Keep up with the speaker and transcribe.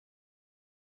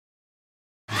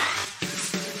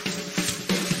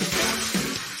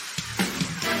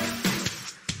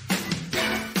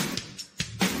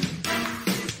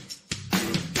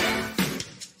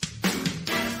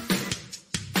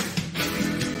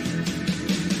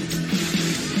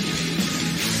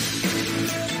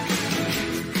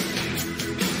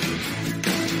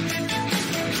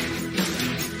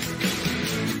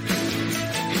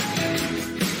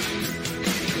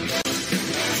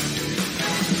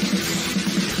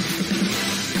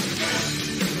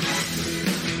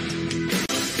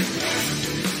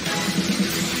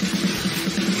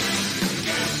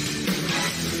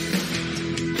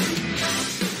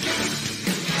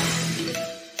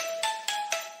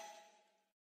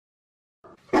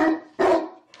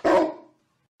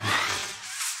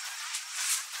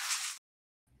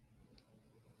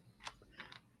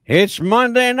It's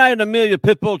Monday night, Amelia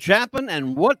Pitbull Chapman,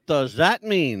 and what does that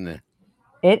mean?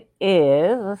 It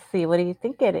is. Let's see. What do you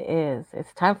think it is?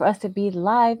 It's time for us to be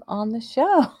live on the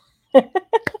show.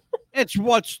 It's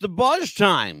What's the Buzz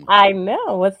time. I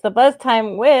know. What's the buzz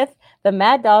time with the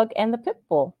Mad Dog and the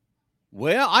Pitbull?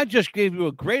 Well, I just gave you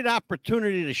a great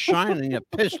opportunity to shine, and you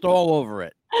pissed all over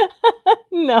it.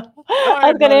 No, Hello,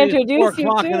 I was going to everybody. It's 4 introduce you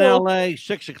o'clock in too. L.A.,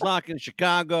 6 o'clock in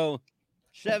Chicago,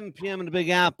 7 p.m. in the Big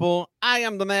Apple. I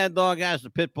am the Mad Dog, as the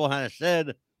Pitbull has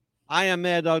said. I am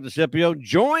Mad Dog DeCipio,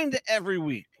 joined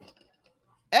every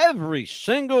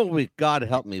single week. God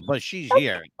help me, but she's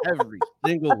here every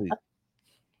single week.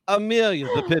 Amelia,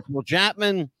 the Pitbull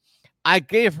Chapman. I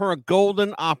gave her a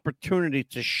golden opportunity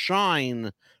to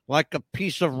shine like a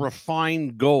piece of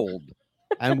refined gold.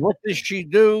 And what did she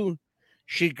do?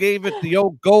 She gave it the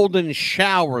old golden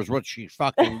shower, is what she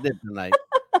fucking did tonight.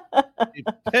 She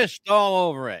pissed all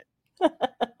over it.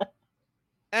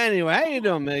 Anyway, how you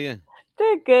doing, Amelia?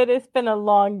 They're good. It's been a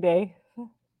long day.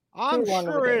 I'm Too long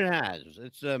of a sure day. it has.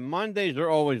 It's Mondays are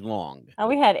always long. And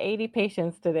we had 80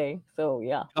 patients today. So,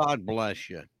 yeah. God bless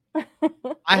you.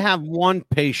 I have one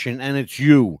patient, and it's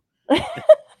you.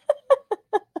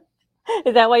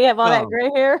 Is that why you have all that Oh. gray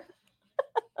hair?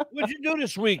 What'd you do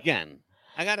this weekend?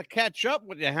 I got to catch up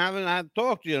with you. Haven't had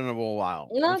talked to you in a little while.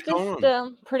 No, What's going just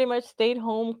on? pretty much stayed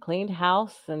home, cleaned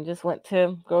house, and just went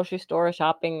to grocery store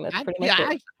shopping. That's pretty much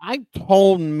it. I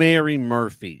told Mary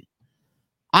Murphy,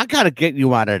 I got to get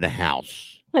you out of the house.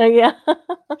 Yeah.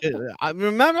 I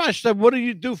remember I said, what do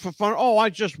you do for fun? Oh, I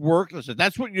just work. I said,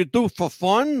 that's what you do for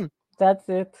fun? That's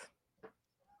it.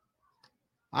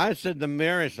 I said to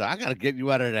Mary, I said, I got to get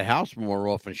you out of the house more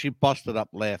often. She busted up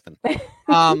laughing.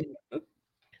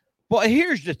 But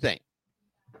here's the thing.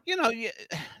 You know,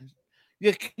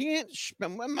 you can't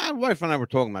spend. My wife and I were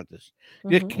talking about this.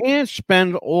 You Mhm. can't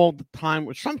spend all the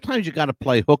time. Sometimes you got to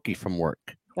play hooky from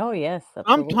work. Oh, yes,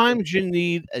 absolutely. Sometimes you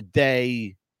need a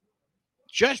day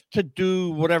just to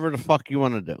do whatever the fuck you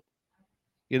want to do,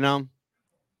 you know?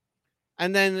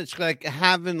 And then it's like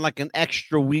having like an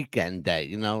extra weekend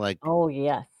day, like Oh,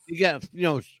 yes. you get,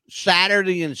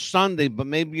 Saturday and Sunday, but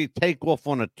maybe you take off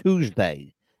on a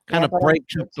Tuesday, kind Yeah, of but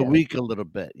breaks up the week a little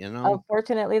bit,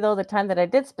 unfortunately, though, the time that I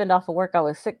did spend off of work, I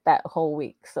was sick that whole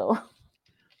week. So,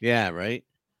 Yeah, right.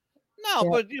 No, yeah.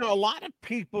 but a lot of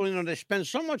people, they spend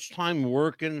so much time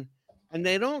working and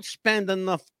they don't spend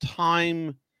enough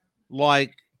time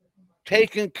like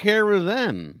taking care of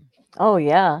them, Oh,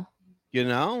 yeah. you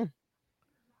know?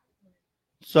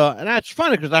 So, and that's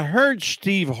funny because I heard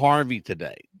Steve Harvey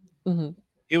today. Hmm.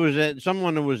 It was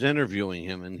someone who was interviewing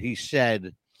him, and he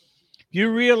said,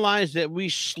 "You realize that we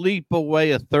sleep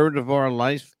away a third of our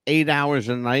life, 8 hours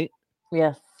a night?"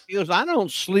 Yes. He goes, "I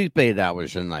don't sleep 8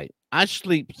 hours a night. I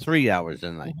sleep 3 hours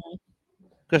a night Hmm.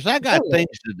 because I got Brilliant.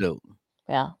 things to do."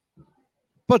 Yeah.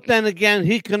 But then again,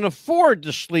 he can afford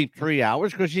to sleep 3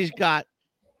 hours because he's got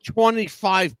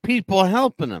 25 people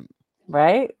helping him.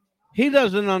 Right? He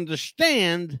doesn't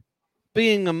understand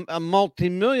being a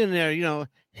multimillionaire.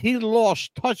 He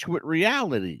lost touch with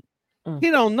reality. Mm. He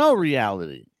don't know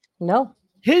reality. No.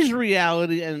 His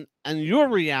reality and your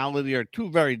reality are two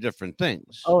very different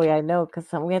things. Oh, yeah, I know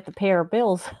because we have to pay our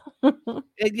bills.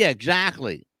 Yeah,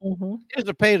 exactly. Hmm. His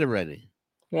are paid already.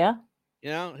 Yeah.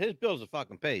 His bills are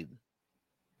fucking paid.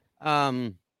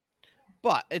 Um,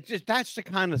 but it's just that's the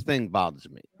kind of thing bothers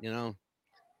me. You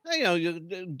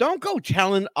don't go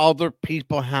telling other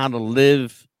people how to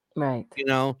live. Right.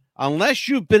 Unless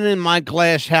you've been in my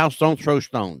glass house, don't throw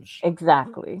stones.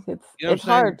 Exactly. It's You know what it's I'm saying?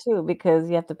 hard too because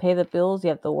you have to pay the bills, you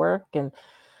have to work, and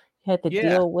you have to Yeah.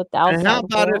 deal with the And how outside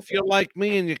about world. if you're like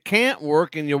me and you can't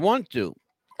work and you want to?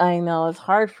 I know it's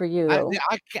hard for you I though.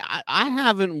 I I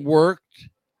haven't worked.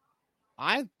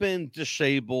 I've been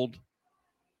disabled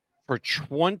for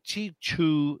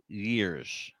 22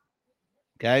 years.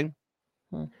 Okay.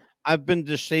 Hmm. I've been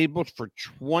disabled for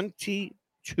 22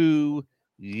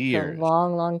 It's a years.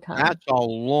 long, long time. That's a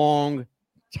long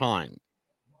time.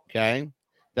 Okay.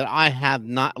 That I have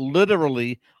not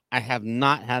literally, I have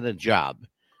not had a job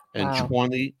in Wow.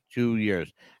 22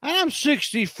 years. And I'm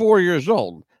 64 years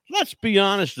old. Let's be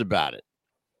honest about it.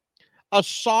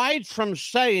 Aside from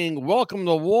saying, welcome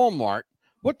to Walmart,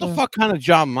 what the Mm. fuck kind of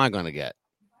job am I going to get?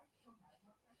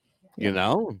 Yeah. You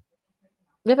know?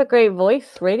 You have a great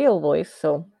voice, radio voice,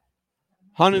 so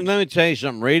Honey, let me tell you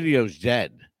something. Radio's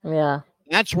dead. yeah.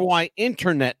 That's why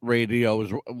internet radio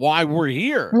is why we're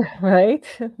here. Right?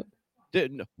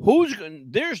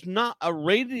 There's not a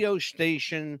radio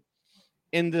station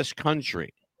in this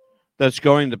country that's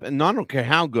going to, and I don't care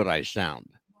how good I sound,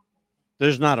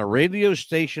 there's not a radio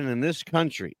station in this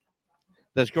country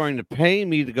that's going to pay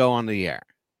me to go on the air.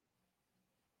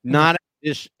 not at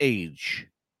this age.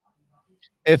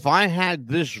 If I had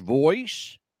this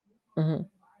voice Mhm.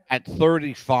 at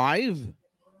 35,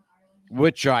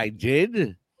 which I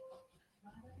did,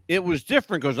 it was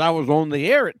different because I was on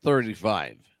the air at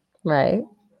 35. Right.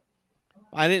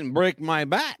 I didn't break my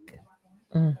back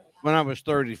Mm. when I was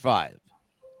 35.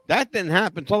 That didn't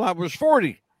happen until I was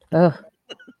 40. Ugh.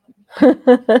 Broke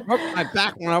my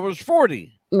back when I was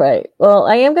 40. Right. Well,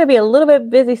 I am going to be a little bit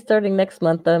busy starting next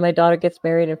month. My daughter gets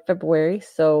married in February,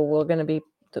 so we're going to be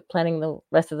planning the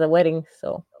rest of the wedding.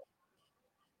 So,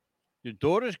 Your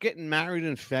daughter's getting married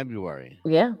in February.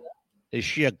 yeah. Is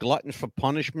she a glutton for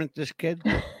punishment, this kid?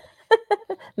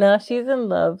 No, she's in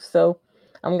love, so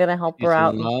I'm going to help She's her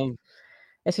out. in love.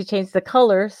 And she changed the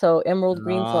color, so emerald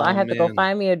green. So I Oh, have to go man.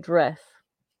 find me a dress.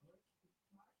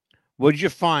 What did you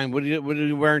find? What are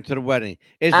you wearing to the wedding?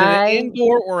 Is it an I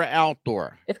indoor or an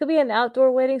outdoor? It's gonna be an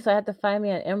outdoor wedding, so I have to find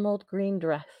me an emerald green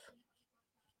dress.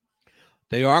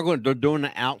 They're doing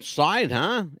it outside,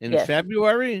 huh? In Yes.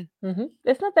 February?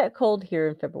 It's not that cold here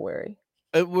in February.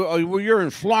 Well, you're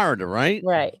in Florida, right?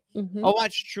 Right. Oh,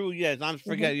 that's true. Yes, I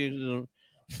forget.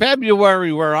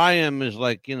 February, where I am, is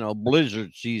like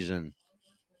blizzard season.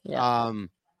 Yeah.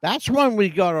 That's when we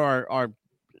got our.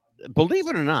 Believe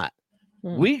it or not,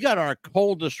 we got our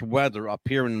coldest weather up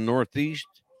here in the Northeast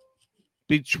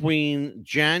between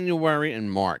January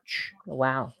and March.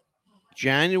 Wow.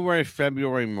 January,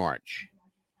 February, March.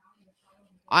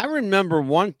 I remember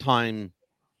one time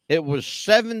it was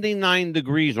 79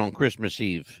 degrees on Christmas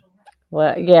Eve.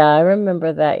 Well, yeah, I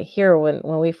remember that here when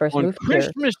we first On moved here.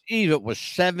 Christmas Eve, it was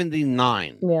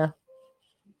 79. Yeah.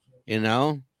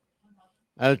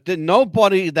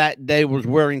 Nobody that day was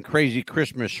wearing crazy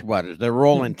Christmas sweaters. They were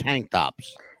all in tank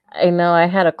tops. I know. I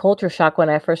had a culture shock when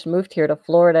I first moved here to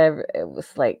Florida. It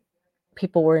was like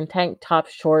people were in tank top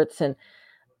shorts and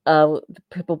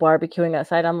people barbecuing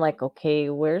outside. I'm like, okay,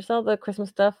 where's all the Christmas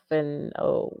stuff? And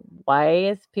why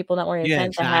is people not wearing Yeah, Santa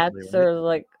exactly. hats? Right? Or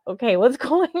like, okay, what's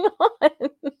going on?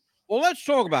 Well, let's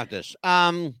talk about this.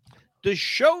 The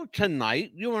show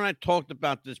tonight, you and I talked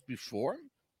about this before.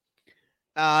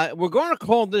 We're going to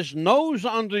call this Nose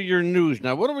Under Your News.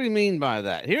 Now, what do we mean by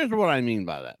that? Here's what I mean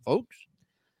by that, folks.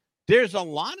 There's a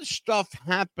lot of stuff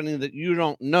happening that you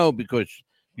don't know because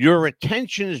your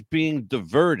attention is being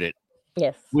diverted.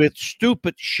 Yes. With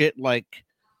stupid shit like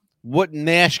what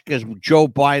mask is Joe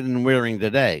Biden wearing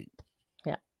today?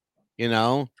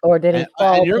 Yeah. Or did he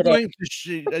fall and you're today?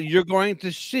 going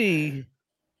to see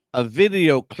a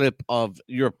video clip of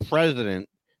your president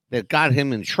that got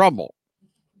him in trouble.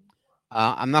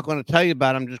 I'm not going to tell you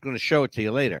about it. I'm just going to show it to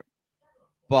you later.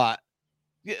 But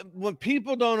when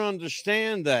people don't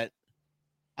understand that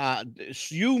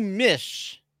you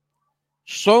miss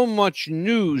so much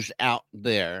news out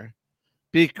there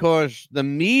because the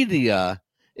media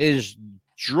is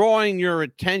drawing your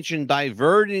attention,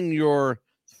 diverting your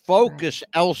focus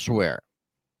elsewhere.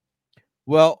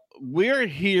 Well, we're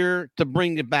here to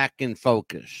bring you back in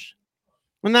focus.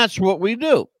 And that's what we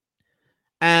do.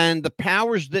 And the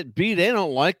powers that be, they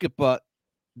don't like it, but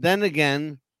then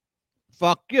again,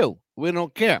 fuck you. We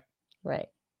don't care. Right.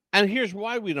 And here's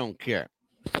why we don't care.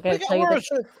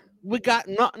 We got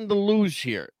nothing to lose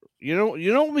here. You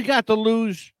know what we got to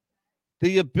lose?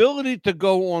 The ability to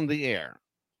go on the air.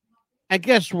 And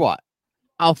guess what?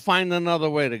 I'll find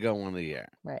another way to go on the air.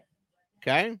 Right.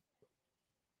 Okay?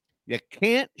 You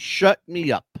can't shut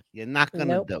me up. You're not going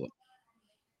to do it.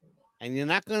 And you're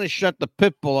not going to shut the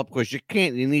pit bull up because you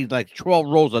can't. You need like 12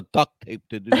 rolls of duct tape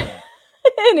to do that.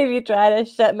 And if you try to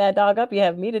shut Mad Dog up, you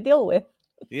have me to deal with.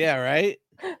 Yeah, right?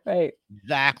 Right.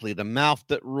 Exactly. The mouth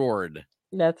that roared.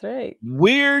 That's right.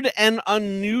 Weird and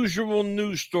unusual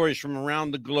news stories from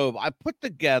around the globe. I put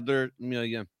together,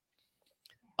 Amelia,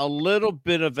 a little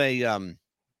bit of a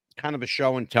kind of a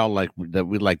show and tell that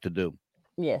we like to do.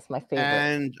 Yes, my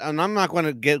favorite. And I'm not going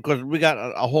to get, because we got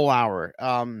a whole hour.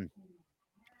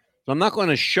 So I'm not going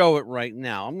to show it right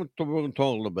now. We're going to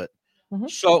talk a little bit. Mm-hmm.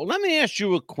 So let me ask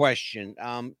you a question.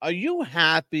 Are you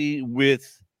happy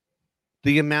with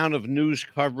the amount of news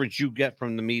coverage you get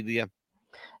from the media?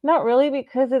 Not really,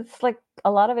 because it's like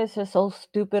a lot of it's just so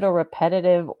stupid or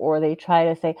repetitive, or they try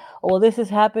to say, oh, well, this is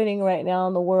happening right now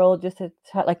in the world, just to,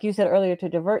 like you said earlier, to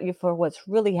divert you for what's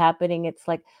really happening. It's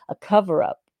like a cover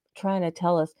up trying to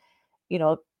tell us,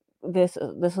 this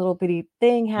little bitty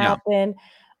thing happened. Yeah.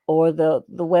 Or the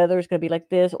weather's going to be like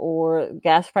this, or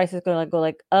gas prices going to go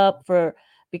like up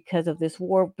because of this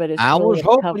war. But it's I was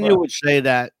hoping you would say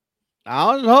that.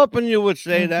 I was hoping you would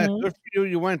say that. Good for you.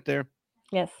 You went there.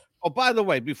 Yes. Oh, by the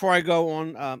way, before I go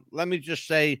on, let me just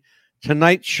say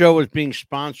tonight's show is being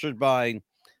sponsored by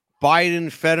Biden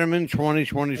Fetterman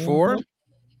 2024.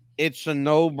 It's a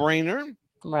no-brainer.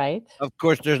 Right. Of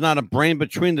course, there's not a brain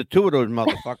between the two of those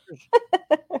motherfuckers.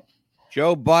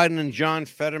 Joe Biden and John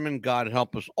Fetterman, God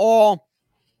help us all.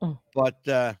 Mm. But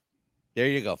there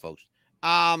you go, folks.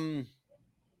 Hey,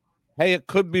 it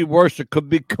could be worse. It could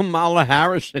be Kamala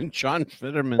Harris and John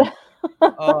Fetterman.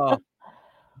 My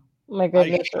I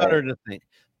goodness. shudder to think.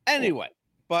 Anyway,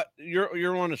 but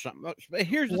you're on to something. But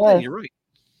here's the thing. Yes. You're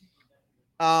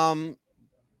right.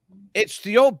 It's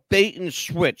the old bait and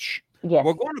switch. Yes.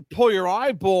 We're going to pull your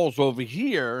eyeballs over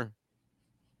here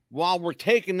while we're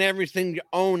taking everything you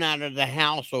own out of the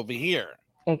house over here.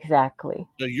 Exactly.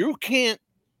 So you can't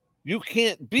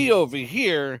be over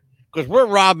here because we're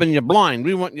robbing you blind.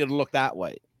 We want you to look that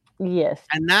way. Yes.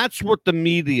 And that's what the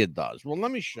media does. Well,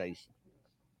 let me show you something.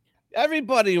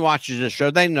 Everybody who watches this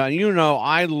show, they know,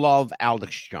 I love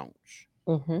Alex Jones.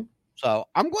 Mm-hmm. So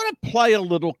I'm going to play a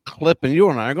little clip and you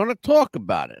and I are going to talk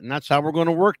about it. And that's how we're going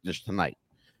to work this tonight.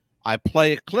 I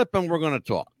play a clip and we're going to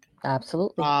talk.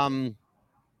 Absolutely.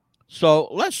 So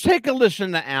let's take a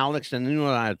listen to Alex and you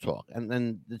and I talk. And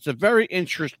then it's a very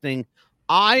interesting,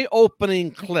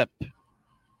 eye-opening clip.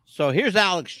 So here's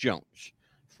Alex Jones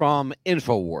from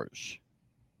InfoWars.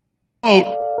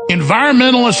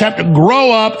 Environmentalists have to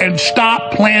grow up and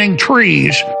stop planting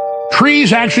trees.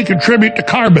 Trees actually contribute to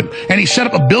carbon. And he set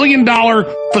up $1 billion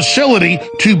facility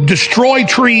to destroy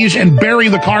trees and bury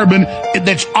the carbon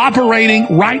that's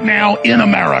operating right now in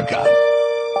America.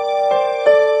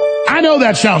 I know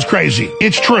that sounds crazy.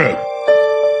 It's true.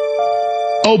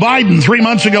 Biden 3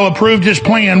 months ago approved his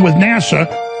plan with NASA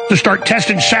to start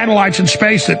testing satellites in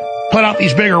space that put out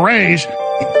these big arrays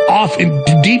off in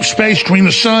deep space between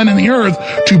the sun and the earth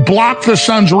to block the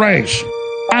sun's rays.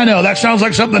 I know that sounds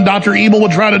like something Dr. Evil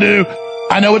would try to do.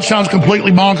 I know it sounds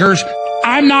completely bonkers.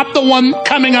 I'm not the one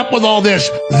coming up with all this.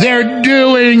 They're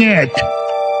doing it.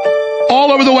 All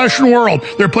over the Western world,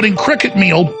 they're putting cricket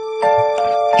meal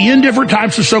in different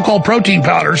types of so-called protein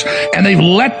powders, and they've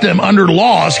let them under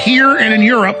laws here and in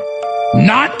Europe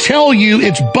not tell you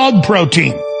it's bug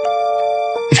protein.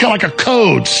 It's got like a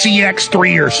code, CX3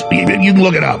 or you can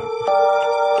look it up.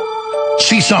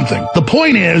 See something. The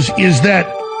point is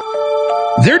that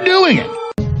they're doing it.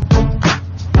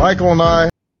 Michael and I.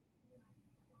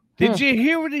 Did you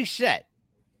hear what he said?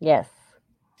 Yes.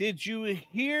 Did you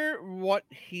hear what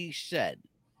he said?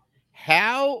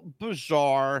 How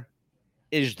bizarre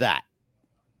is that?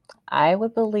 I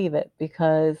would believe it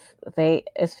because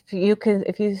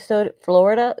if you saw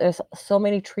Florida, there's so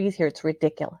many trees here, it's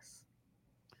ridiculous.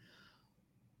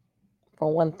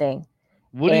 For one thing.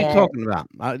 What are you talking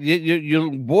about?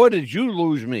 You boy, did you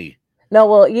lose me? No,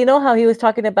 well, you know how he was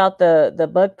talking about the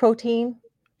bug protein?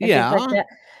 And Yeah. things like that?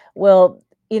 Well,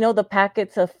 you know the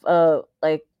packets of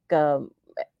let's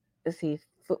see,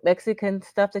 Mexican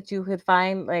stuff that you could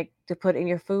find like to put in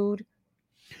your food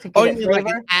to get it you mean like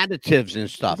flavor? additives and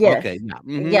stuff. Yes. Okay. Yeah.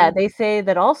 Mhm. Yeah, they say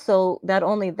that also, not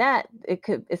only that,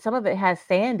 some of it has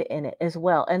sand in it as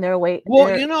well, and they're Well,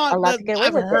 you know, allowed to get away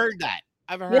I've with heard it. that.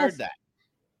 I've heard Yes. that.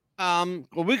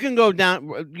 Well, we can go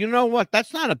down. You know what?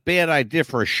 That's not a bad idea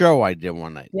for a show I did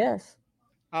one night. Yes,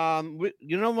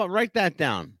 You know what? Write that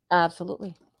down.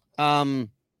 absolutely. Food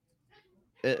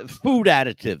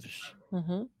additives.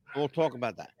 Mm-hmm. We'll talk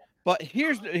about that. But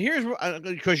here's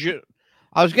because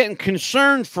I was getting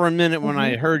concerned for a minute when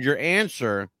I heard your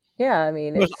answer. Yeah, I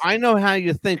mean, Because I know how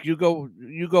you think. You go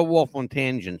off on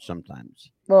tangents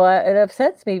sometimes. well, it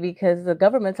upsets me because the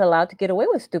government's allowed to get away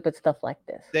with stupid stuff like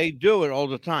this. They do it all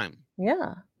the time.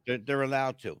 Yeah, They're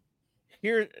allowed to.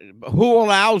 Here, who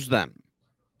allows them?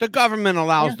 The government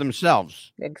allows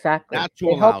themselves. exactly. That's who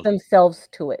They allows help it. themselves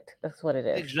to it. That's what it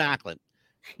is. Exactly.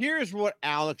 Here's what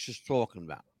Alex is talking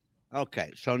about.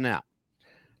 Okay, so now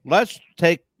let's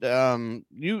take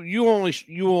you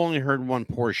only heard one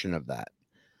portion of that.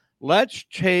 Let's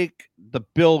take the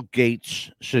Bill Gates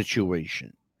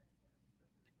situation.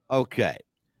 Okay.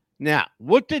 Now,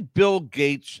 what did Bill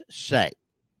Gates say?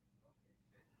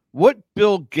 What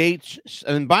Bill Gates,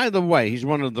 and by the way, he's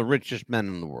one of the richest men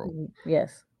in the world.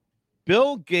 Yes.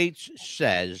 Bill Gates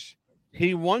says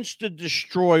he wants to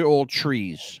destroy all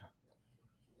trees.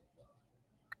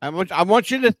 I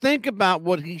want you to think about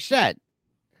what he said.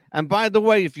 And by the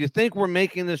way, if you think we're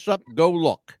making this up, go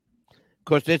look,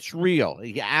 because it's real.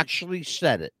 He actually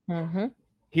said it. Mm-hmm.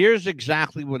 Here's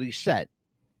exactly what he said.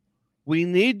 We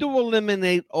need to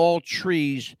eliminate all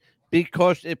trees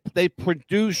because they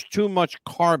produce too much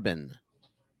carbon.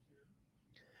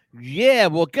 Yeah,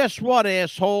 well, guess what,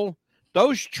 asshole?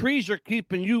 Those trees are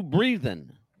keeping you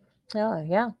breathing. Oh,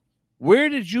 yeah. Where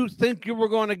did you think you were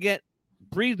going to get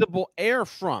breathable air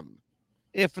from,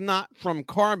 if not from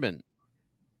carbon?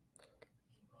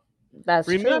 That's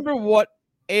true. Remember what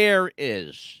air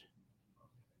is.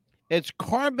 It's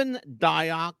carbon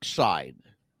dioxide.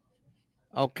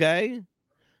 Okay?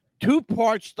 2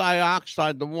 parts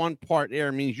dioxide to 1 part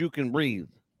air means you can breathe.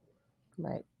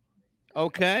 Right.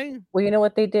 Okay? Well, you know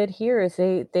what they did here is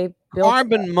they built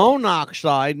Carbon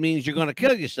monoxide means you're going to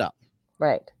kill yourself.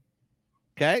 right.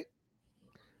 Okay?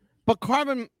 But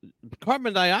carbon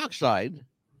dioxide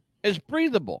is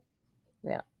breathable.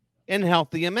 Yeah. In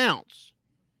healthy amounts.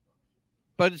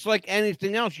 But it's like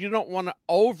anything else. You don't want to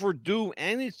overdo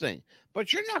anything.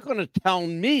 But you're not going to tell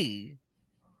me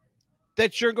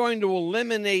that you're going to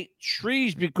eliminate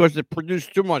trees because it produce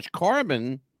too much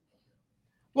carbon.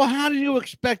 Well, how do you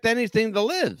expect anything to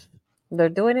live? They're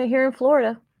doing it here in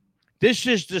Florida. This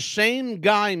is the same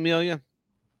guy, Amelia.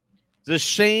 The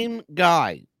same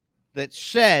guy that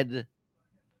said,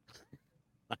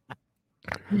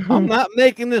 I'm not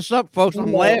making this up, folks.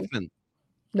 I'm No. laughing.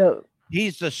 No.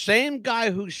 He's the same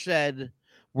guy who said,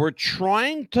 we're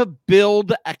trying to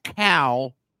build a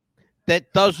cow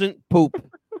that doesn't poop.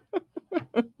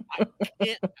 I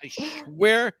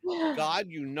swear, God,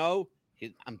 you know,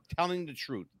 I'm telling the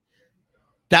truth.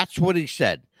 That's what he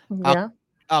said. Yeah.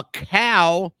 A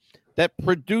cow that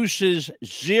produces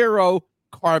 0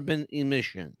 carbon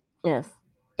emission. Yes.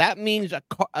 That means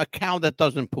a cow that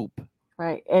doesn't poop.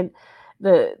 Right. And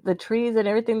the trees and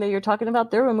everything that you're talking about,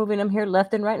 they're removing them here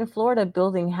left and right in Florida,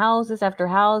 building houses after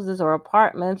houses or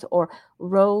apartments or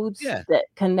roads that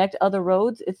connect other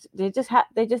roads. They just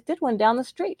did one down the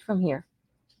street from here.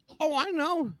 Oh, I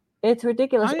know. It's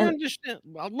ridiculous. I understand.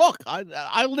 Well, look,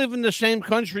 I live in the same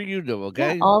country you do,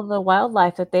 okay? Yeah, all the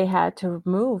wildlife that they had to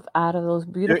remove out of those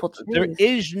beautiful trees. There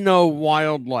is no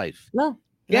wildlife. No.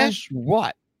 Guess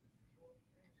what?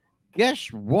 Guess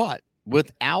what?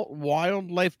 Without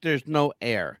wildlife, there's no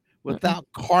air. Without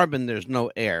carbon, there's no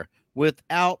air.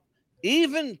 Without,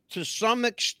 even to some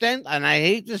extent, and I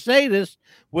hate to say this,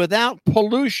 without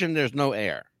pollution, there's no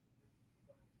air.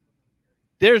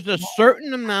 There's a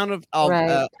certain amount of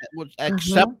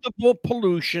acceptable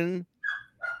pollution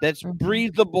that's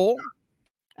breathable,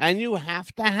 and you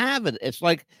have to have it. It's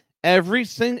like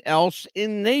everything else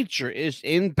in nature is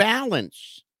in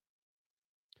balance.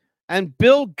 And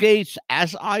Bill Gates,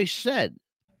 as I said,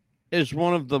 is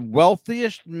one of the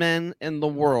wealthiest men in the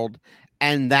world,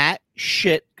 and that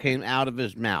shit came out of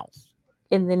his mouth.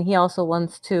 And then he also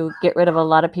wants to get rid of a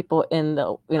lot of people in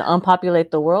the,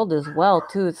 unpopulate the world as well,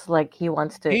 too. It's like he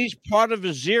wants to. He's part of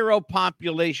a 0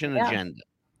 population agenda.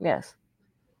 Yes.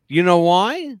 You know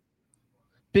why?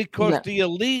 Because the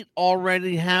elite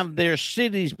already have their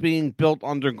cities being built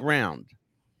underground.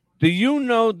 Do you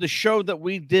know the show that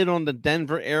we did on the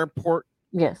Denver airport?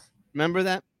 Yes. Remember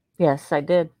that? Yes, I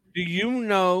did. Do you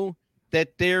know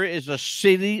that there is a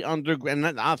city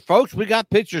underground? Folks, we got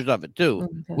pictures of it too.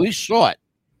 Okay. We saw it.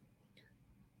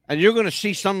 And you're going to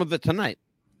see some of it tonight.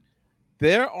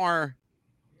 There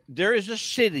is a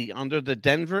city under the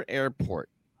Denver airport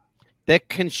that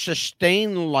can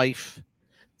sustain life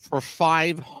for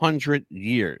 500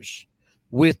 years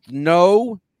with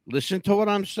no, listen to what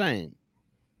I'm saying,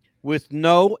 with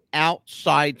no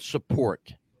outside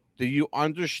support. Do you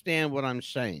understand what I'm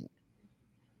saying?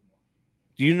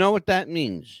 Do you know what that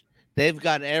means? They've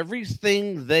got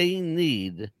everything they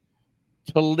need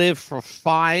to live for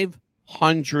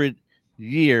 500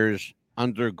 years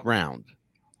underground.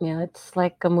 Yeah, it's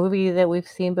like a movie that we've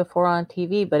seen before on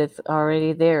TV, but it's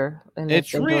already there. And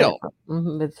it's real.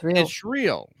 It's real. It's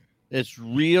real. It's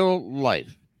real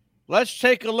life. Let's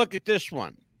take a look at this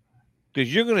one,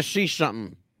 because you're going to see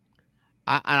something.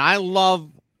 I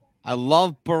love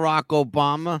Barack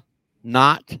Obama.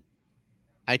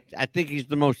 I think he's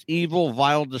the most evil,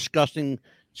 vile, disgusting,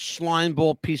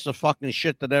 slimeball piece of fucking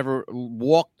shit that ever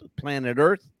walked planet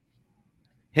Earth.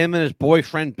 Him and his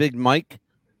boyfriend, Big Mike.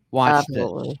 Watch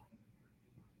this.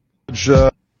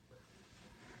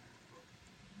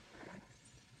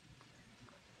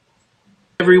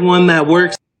 Everyone that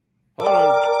works.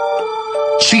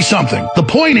 See something. The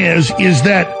point is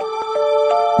that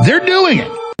they're doing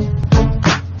it.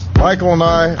 Michael and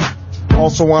I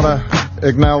also want to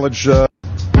acknowledge.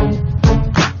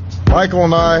 Michael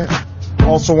and I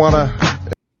also want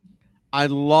to. I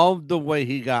love the way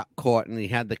he got caught and he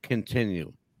had to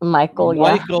continue.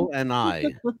 Michael and I.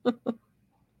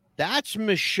 That's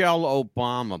Michelle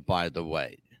Obama, by the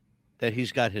way, that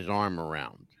he's got his arm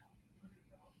around.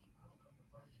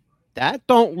 That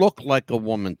don't look like a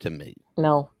woman to me.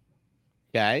 No.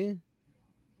 Okay?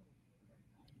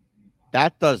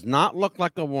 That does not look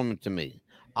like a woman to me.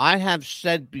 I have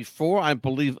said before, I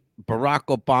believe Barack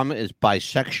Obama is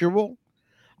bisexual.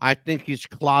 I think he's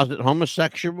closet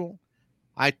homosexual.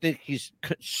 I think he's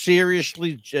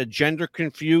seriously gender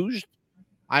confused.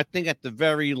 I think at the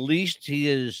very least he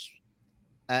is,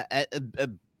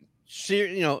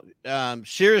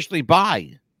 seriously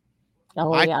bi.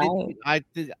 Oh I yeah,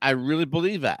 think I really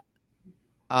believe that.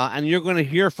 And you're going to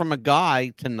hear from a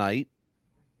guy tonight,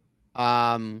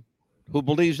 who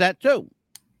believes that too.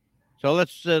 So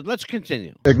let's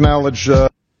continue. Acknowledge.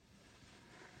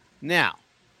 Now,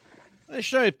 let's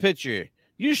show you a picture.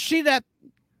 You see that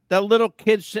little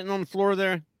kid sitting on the floor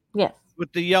there yes.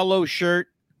 with the yellow shirt?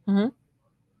 Mm-hmm.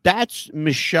 That's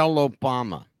Michelle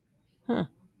Obama. Huh.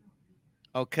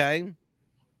 Okay?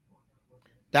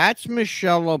 That's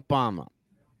Michelle Obama.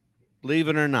 Believe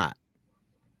it or not.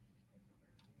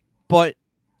 But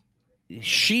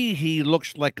he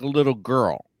looks like a little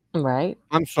girl. Right.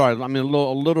 I'm sorry. I mean,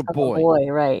 a little boy. Boy,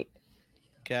 right.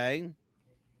 Okay.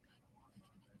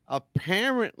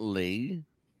 Apparently,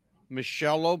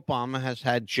 Michelle Obama has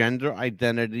had gender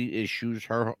identity issues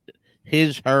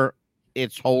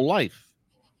its whole life.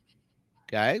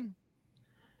 Okay.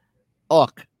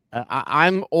 Look,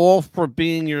 I'm all for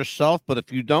being yourself, but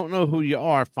if you don't know who you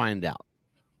are, find out.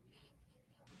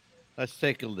 Let's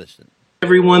take a listen.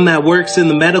 Everyone that works in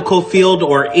the medical field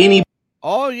or any.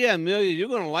 Oh, yeah, Amelia, you're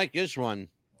going to like this one.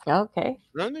 Okay.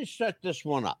 Let me set this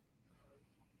one up.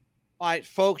 All right,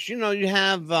 folks, you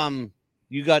have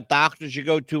you got doctors you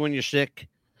go to when you're sick.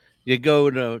 You go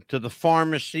to the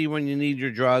pharmacy when you need your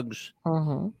drugs.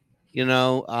 Mm-hmm.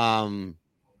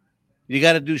 You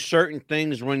got to do certain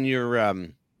things when you're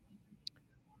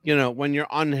when you're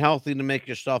unhealthy to make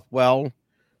yourself well.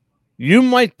 You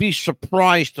might be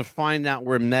surprised to find out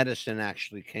where medicine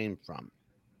actually came from.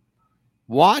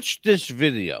 Watch this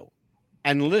video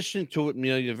and listen to it,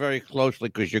 Amelia, very closely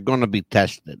because you're going to be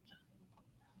tested.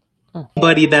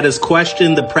 Anybody that has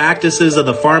questioned the practices of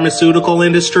the pharmaceutical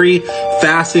industry,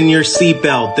 fasten your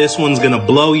seatbelt. This one's going to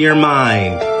blow your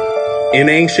mind. In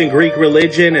ancient Greek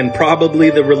religion, and probably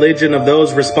the religion of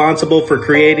those responsible for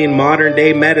creating modern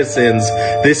day medicines,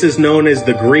 this is known as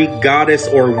the Greek goddess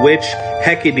or witch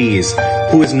Hecates,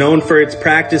 who is known for its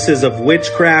practices of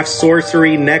witchcraft,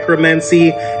 sorcery,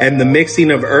 necromancy, and the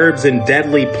mixing of herbs and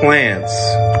deadly plants.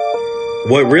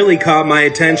 What really caught my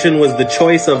attention was the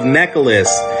choice of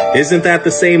necklace. Isn't that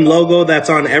the same logo that's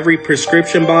on every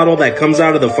prescription bottle that comes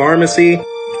out of the pharmacy?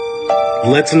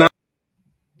 Let's not.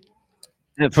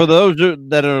 And for those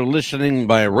that are listening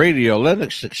by radio, let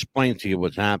us explain to you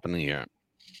what's happening here.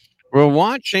 We're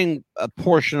watching a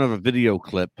portion of a video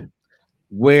clip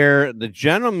where the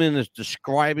gentleman is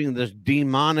describing this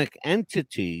demonic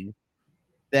entity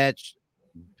that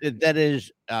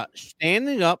is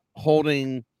standing up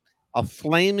holding a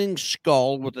flaming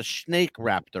skull with a snake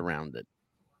wrapped around it.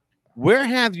 Where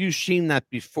have you seen that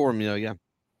before, Amelia?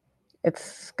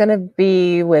 It's gonna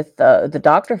be with the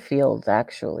Dr. Fields,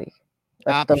 actually.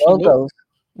 That's Absolutely. the logos.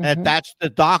 And that's the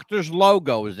doctor's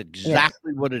logo is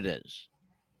exactly what it is.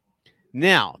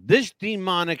 Now, this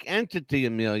demonic entity,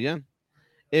 Amelia,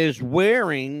 is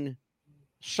wearing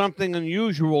something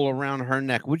unusual around her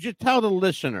neck. Would you tell the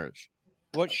listeners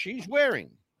what she's wearing?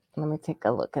 Let me take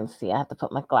a look and see. I have to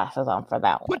put my glasses on for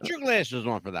that one. Put your glasses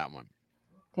on for that one.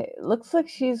 Okay, it looks like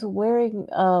she's wearing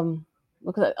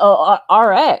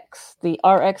RX, the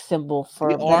RX symbol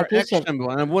for The medication. RX symbol.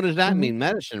 And what does that mean?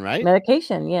 Medicine, right?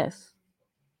 Medication, yes.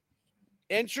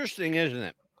 Interesting, isn't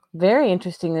it? Very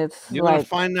interesting. It's You're going to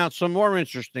find out some more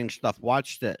interesting stuff.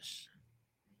 Watch this.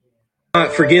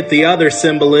 Not forget the other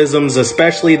symbolisms,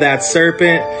 especially that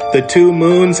serpent, the two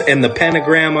moons, and the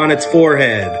pentagram on its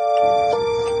forehead.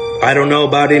 I don't know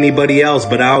about anybody else,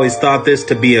 but I always thought this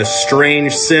to be a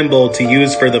strange symbol to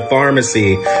use for the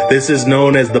pharmacy. This is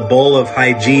known as the bowl of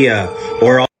Hygeia,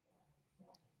 or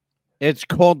it's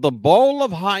called the bowl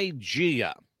of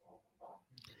Hygeia.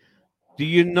 Do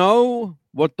you know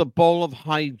what the bowl of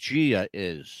Hygeia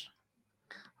is?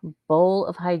 Bowl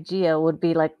of Hygeia would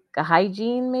be like a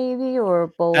hygiene, maybe, or a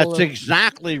bowl. That's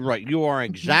exactly right. You are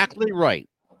exactly right.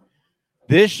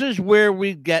 This is where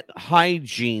we get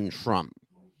hygiene from.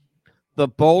 The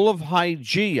bowl of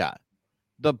Hygeia.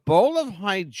 The bowl of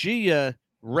Hygeia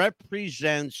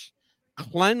represents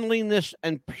cleanliness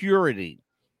and purity.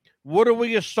 What do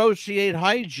we associate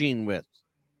hygiene with?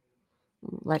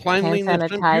 Like cleanliness hand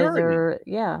and sanitizer. purity.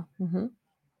 Yeah.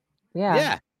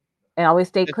 Yeah. And always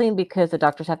stay clean because the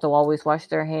doctors have to always wash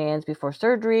their hands before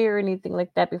surgery or anything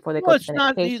like that before they go to the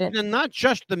next patient. It's not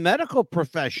just the medical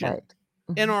profession. Right.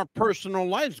 In our personal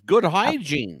lives, good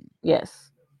hygiene. Yes.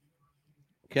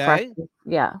 Okay. Practice.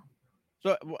 Yeah.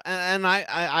 So, and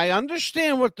I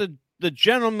understand what the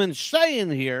gentleman's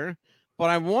saying here, but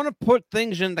I want to put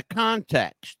things into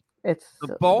context. It's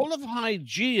The bowl of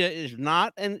Hygeia is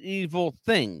not an evil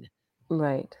thing.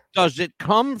 right. Does it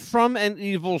come from an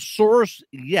evil source?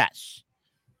 Yes.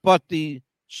 But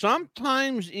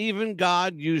sometimes even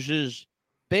God uses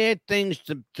bad things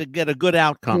to get a good To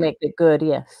outcome. make it good,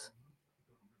 yes.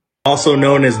 Also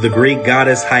known as the Greek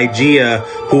goddess Hygeia,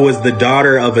 who was the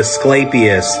daughter of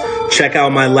Asclepius. Check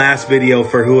out my last video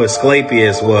for who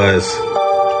Asclepius was.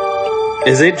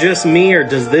 Is it just me, or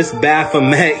does this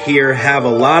Baphomet here have a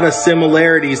lot of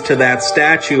similarities to that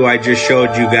statue I just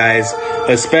showed you guys,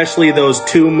 especially those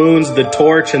two moons, the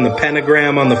torch, and the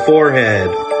pentagram on the forehead?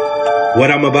 What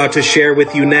I'm about to share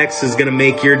with you next is going to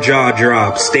make your jaw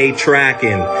drop. Stay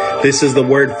tracking. This is the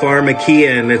word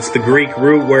pharmakia, and it's the Greek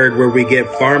root word where we get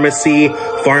pharmacy,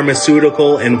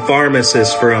 pharmaceutical, and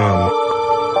pharmacist from.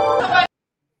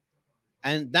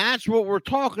 And that's what we're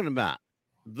talking about.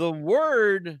 The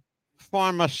word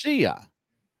pharmacia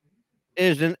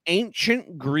is an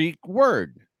ancient Greek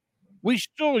word. We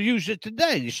still use it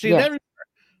today. You see it Yes. everywhere.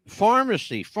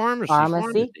 Pharmacy.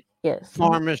 Pharmacy, yes.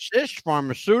 Pharmacist,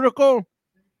 pharmaceutical.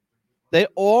 They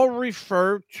all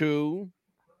refer to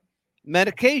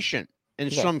medication in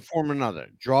Yes. some form or another.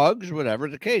 Drugs, whatever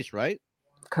the case, right?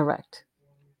 Correct.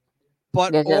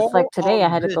 But Yeah, just like all today, I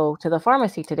of had to this- go to the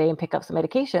pharmacy today and pick up some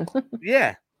medication.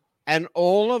 Yeah. And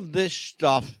all of this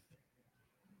stuff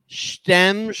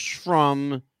stems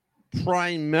from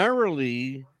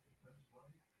primarily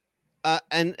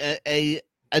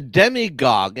a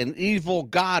demigod, an evil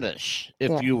goddess, if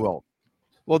Yeah. you will.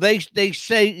 Well, they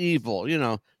say evil,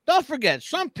 Don't forget,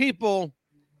 some people,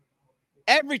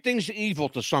 everything's evil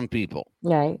to some people.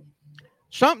 Right.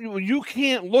 You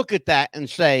can't look at that and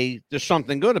say there's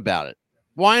something good about it.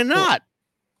 Why not?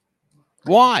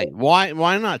 Why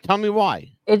not? Tell me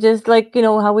why. It just like,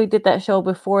 how we did that show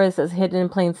before, it says hidden in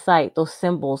plain sight. Those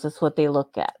symbols, that's what they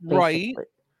look at, Right. basically.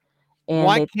 And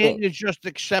Why they can't think you just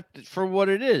accept it for what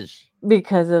it is?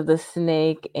 because of the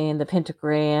snake and the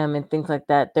pentagram and things like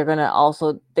that, they're gonna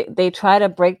also they try to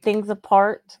break things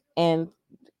apart and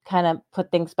kind of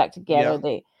put things back together. Yeah.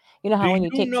 They, how Do when you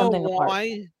you take know something apart.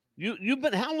 why? You've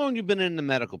been how long you been in the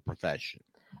medical profession?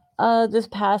 This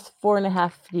past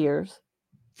 4.5 years.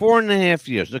 4.5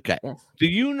 years. Okay. Yes. Do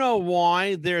you know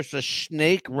why there's a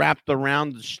snake wrapped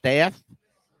around the staff?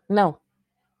 No.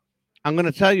 I'm going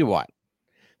to tell you why.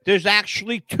 There's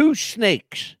actually 2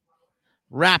 snakes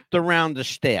wrapped around the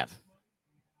staff.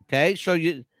 Okay, so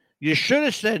you should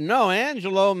have said no,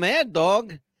 Angelo, Mad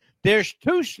Dog. There's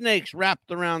 2 snakes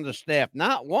wrapped around the staff,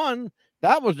 not one.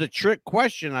 That was a trick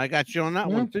question. I got you on that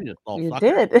one too. You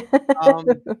did.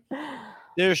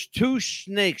 There's 2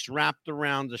 snakes wrapped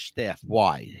around the staff.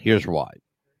 Why? Here's why.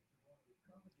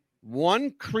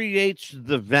 One creates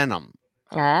the venom.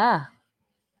 Ah.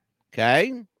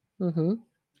 Okay. Mm-hmm.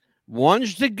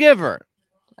 One's the giver.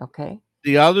 Okay.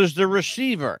 The other's the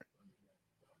receiver.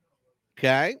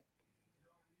 Okay.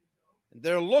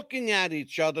 They're looking at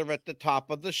each other at the top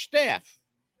of the staff.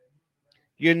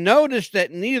 You notice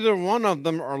that neither one of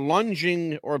them are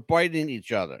lunging or biting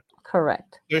each other.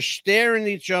 Correct. They're staring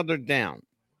each other down.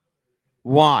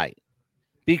 Why?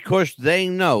 Because they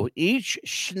know, each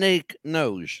snake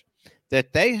knows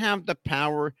that they have the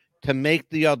power to make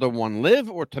the other one live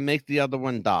or to make the other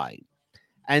one die.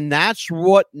 And that's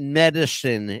what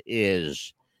medicine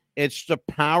is. It's the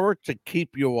power to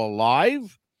keep you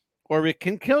alive, or it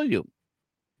can kill you.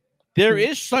 There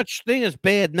is such thing as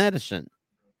bad medicine.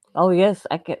 Oh yes,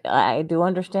 I do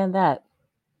understand that.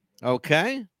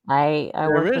 Okay. I there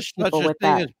work is with such people a with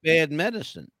thing that. as bad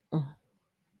medicine.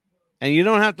 And you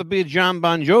don't have to be a John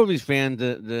Bon Jovi fan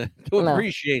to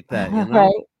appreciate that,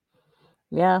 Right.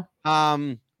 Yeah.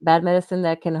 Bad medicine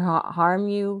that can harm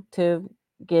you to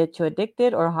get you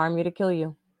addicted or harm you to kill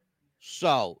you.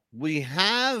 So we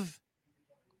have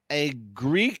a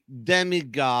Greek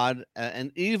demigod,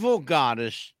 an evil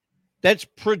goddess that's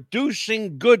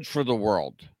producing good for the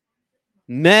world.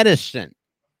 Medicine.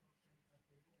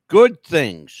 Good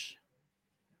things.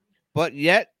 But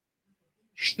yet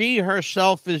she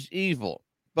herself is evil.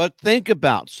 But think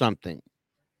about something.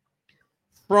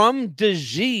 From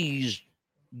disease,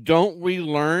 don't we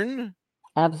learn?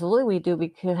 Absolutely we do,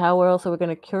 because how else are we going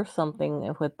to cure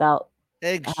something without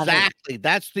Exactly.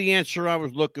 That's the answer I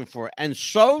was looking for. And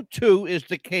so too is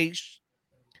the case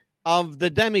of the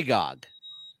demigod,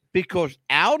 because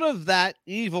out of that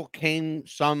evil came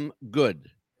some good,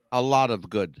 a lot of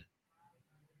good.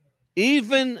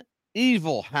 Even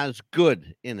evil has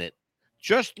good in it,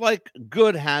 just like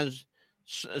good has.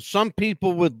 Some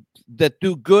people that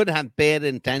do good have bad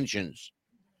intentions,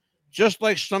 just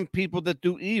like some people that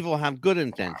do evil have good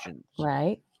intentions.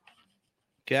 Right.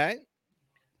 Okay.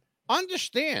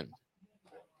 Understand,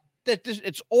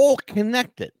 it's all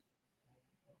connected.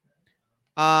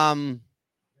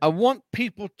 I want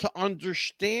people to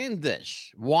understand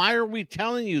this. Why are we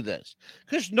telling you this?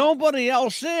 Because nobody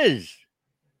else is.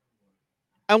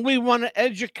 And we want to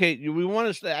educate you. We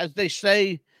want to, as they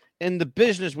say in the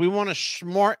business, we want to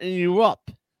smarten you up.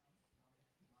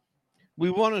 We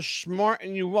want to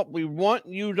smarten you up. We want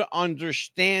you to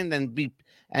understand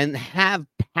and have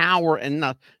power,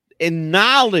 and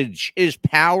knowledge is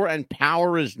power, and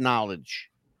power is knowledge.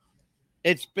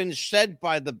 It's been said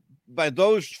by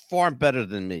those far better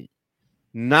than me.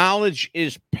 Knowledge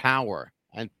is power,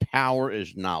 and power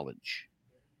is knowledge.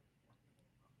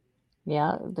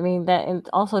 Yeah, I mean that, and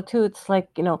also too, it's like,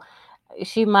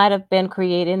 she might have been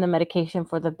creating the medication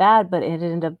for the bad, but it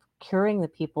ended up curing the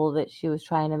people that she was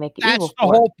trying to make it evil That's the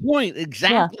for. whole point.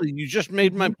 Exactly. Yeah. You just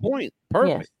made my point.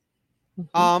 Perfect. Yes.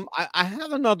 I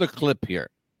have another clip here.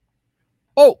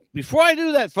 Oh, before I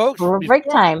do that, folks, break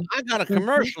time. I got a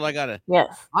commercial.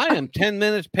 Yes. I am 10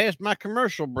 minutes past my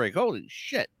commercial break. Holy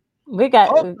shit. We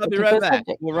got. I'll be right back.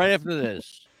 Well, right after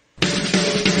this.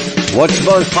 What's the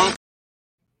buzz, Pop?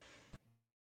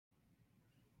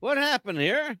 What happened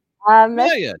here?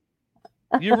 Amelia,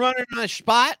 you running my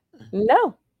spot?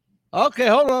 No. Okay,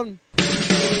 hold on.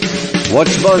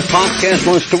 What's the Buzz podcast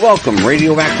wants to welcome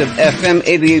Radioactive FM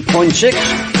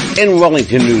 88.6 in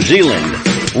Wellington, New Zealand,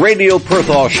 Radio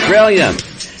Perth, Australia,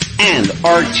 and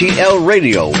RTL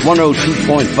Radio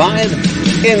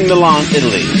 102.5 in Milan,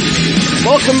 Italy.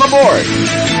 Welcome aboard,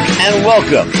 and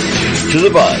welcome to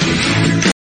the Buzz.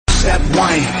 Step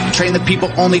 1, train the people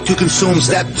only to consume.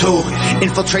 Step 2,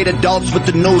 infiltrate adults with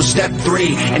the news. Step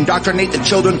 3, indoctrinate the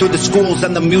children through the schools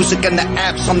and the music and the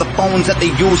apps on the phones that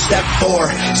they use. Step 4,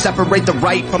 separate the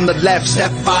right from the left.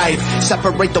 Step 5,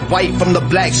 separate the white from the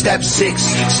black. Step 6,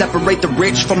 separate the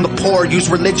rich from the poor. Use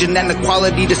religion and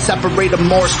equality to separate them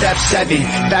more. Step 7,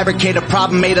 fabricate a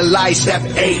problem, made a lie. Step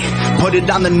 8, put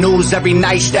it on the news every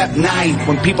night. Step 9,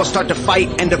 when people start to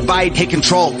fight and divide, take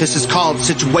control. This is called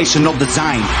situational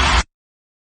design.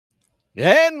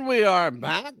 And we are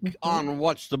back on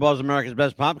What's the Buzz, America's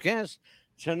Best Podcast.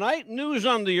 Tonight, news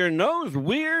under your nose,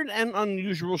 weird and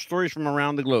unusual stories from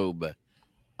around the globe.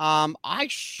 I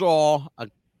saw a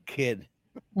kid.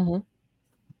 Mm-hmm.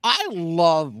 I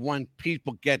love when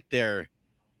people get their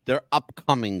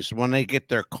upcomings, when they get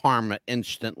their karma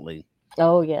instantly.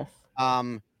 Oh, yes.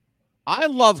 I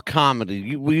love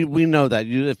comedy. We know that.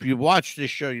 If you watch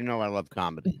this show, you know I love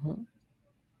comedy. Mm-hmm.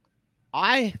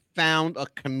 I found a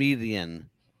comedian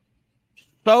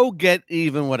so get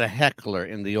even with a heckler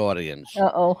in the audience.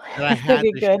 Uh-oh. That I had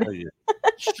to good. show you.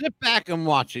 Sit back and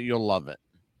watch it. You'll love it.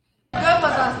 Good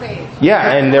was on stage.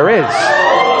 Yeah, and there is.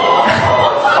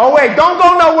 Oh, wait, don't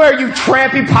go nowhere, you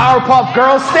trampy Powerpuff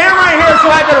Girl. Stand right here so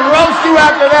I can roast you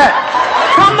after that.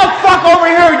 Come the fuck over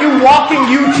here, you walking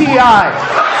UTI.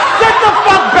 Sit the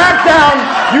fuck back down,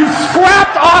 you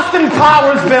scrapped Austin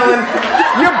Powers villain.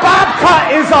 Your bob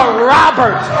cut is a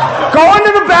Robert. Go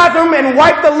into the bathroom and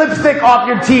wipe the lipstick off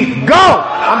your teeth. Go!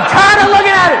 I'm tired of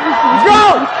looking at it.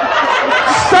 Go!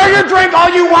 Stir your drink all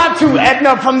you want to,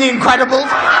 Edna from The Incredibles.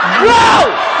 Go!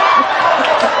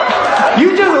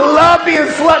 You just love being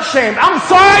slut-shamed. I'm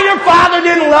sorry your father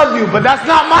didn't love you, but that's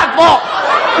not my fault.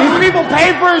 These people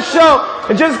pay for a show,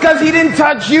 and just because he didn't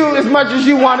touch you as much as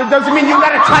you wanted doesn't mean you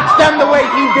gotta touch them the way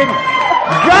he didn't.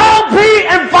 Go pee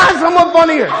and find someone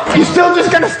funnier. You still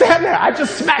just gonna stand there? I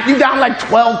just smacked you down like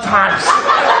 12 times.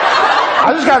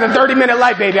 I just got a 30-minute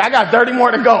light, baby. I got 30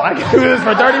 more to go. I can do this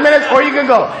for 30 minutes, or you can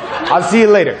go. I'll see you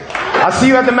later. I'll see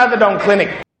you at the methadone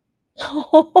clinic.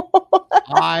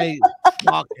 I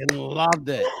fucking loved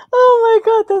it. Oh my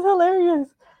God, that's hilarious.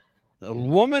 The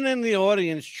woman in the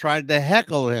audience tried to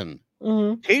heckle him.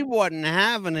 Mm-hmm. He wasn't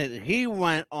having it. He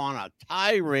went on a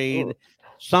tirade.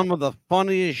 Some of the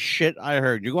funniest shit I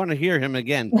heard. You're going to hear him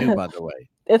again, too, by the way.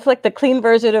 It's like the clean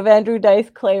version of Andrew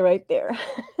Dice Clay right there.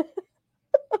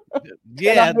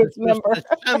 Yeah,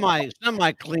 the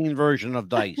semi-clean version of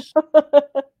Dice.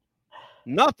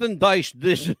 Nothing Dice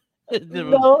this.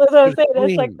 No, that's what I'm saying.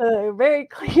 It's like the very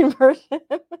clean version.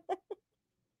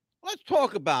 Let's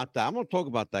talk about that. I'm going to talk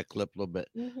about that clip a little bit.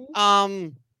 Mm-hmm.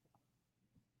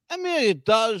 Amelia,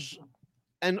 does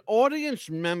an audience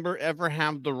member ever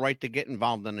have the right to get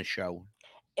involved in a show?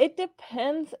 It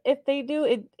depends if they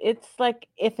do. It's like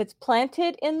if it's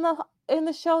planted in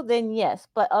the show, then yes.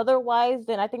 But otherwise,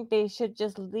 then I think they should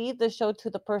just leave the show to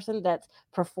the person that's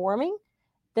performing.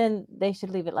 Then they should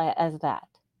leave it as that.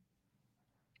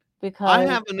 Because I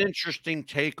have an interesting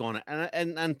take on it,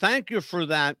 and thank you for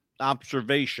that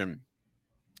observation.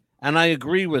 And I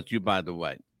agree with you, by the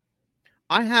way.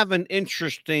 I have an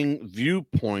interesting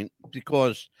viewpoint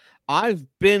because I've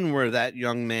been where that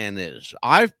young man is.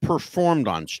 I've performed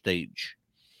on stage.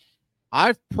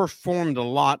 I've performed a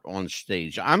lot on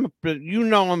stage. I'm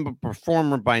a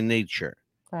performer by nature.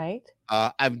 Right.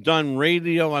 I've done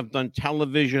radio, I've done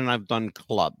television, I've done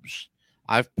clubs.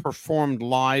 I've performed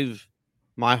live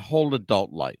my whole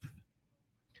adult life.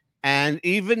 And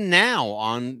even now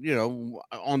on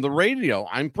the radio,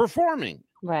 I'm performing.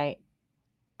 Right.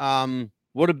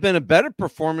 Would have been a better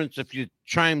performance if you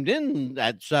chimed in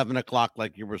at 7:00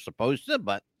 like you were supposed to,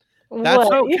 but that's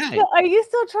What? okay. Are you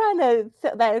still trying to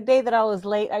that day that I was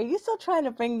late? Are you still trying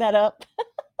to bring that up?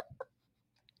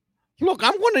 Look,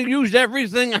 I'm going to use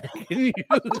everything I can use.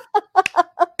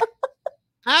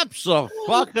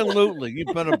 Absolutely. You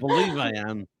better believe I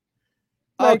am.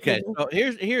 Okay, so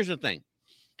here's the thing.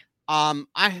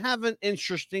 I have an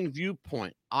interesting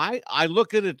viewpoint. I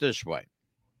look at it this way.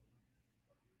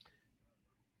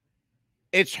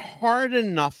 It's hard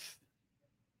enough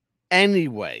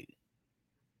anyway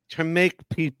to make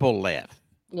people laugh.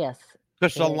 Yes.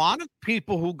 Because a lot of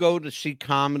people who go to see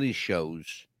comedy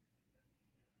shows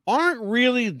aren't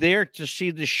really there to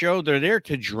see the show. They're there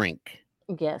to drink.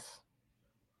 Yes.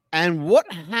 And what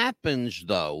happens,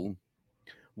 though,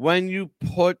 when you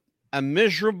put a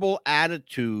miserable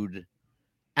attitude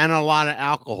and a lot of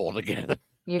alcohol together?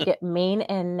 You get mean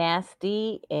and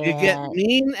nasty. And you get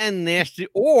mean and nasty,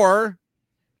 or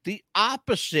the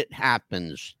opposite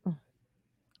happens.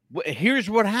 Here's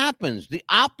what happens. The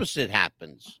opposite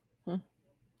happens.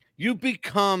 You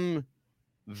become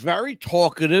very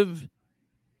talkative,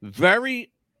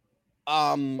 very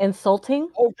insulting,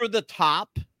 over the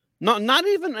top. Not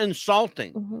even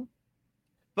insulting,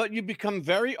 but you become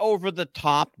very over the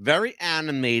top, very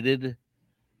animated,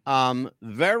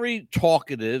 very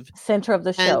talkative, center of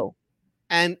the show.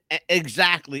 And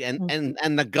exactly. And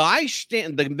the guy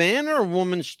the man or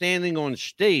woman standing on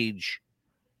stage,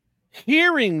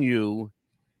 hearing you,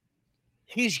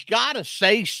 he's got to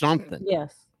say something.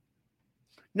 Yes.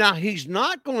 Now, he's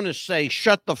not going to say,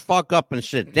 shut the fuck up and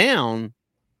sit down.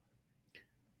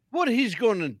 What he's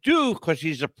going to do, because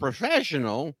he's a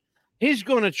professional, he's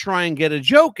going to try and get a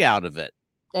joke out of it.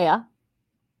 Yeah.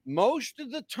 Most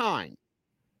of the time,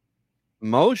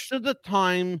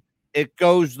 it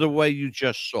goes the way you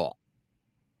just saw.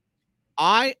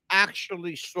 I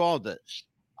actually saw this.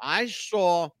 I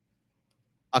saw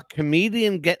a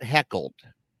comedian get heckled.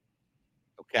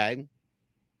 Okay.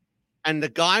 And the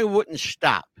guy wouldn't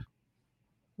stop.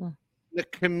 The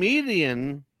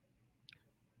comedian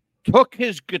took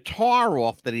his guitar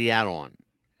off that he had on.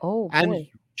 And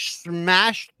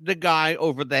smashed the guy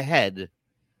over the head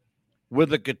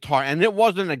with a guitar. And it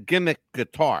wasn't a gimmick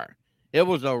guitar. It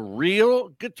was a real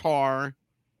guitar,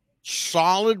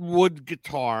 solid wood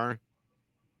guitar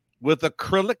with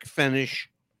acrylic finish.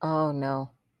 Oh,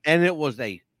 no. And it was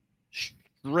a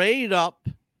straight up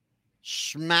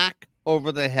smack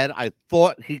over the head. I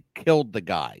thought he killed the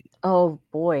guy. Oh,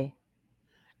 boy.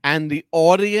 And the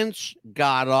audience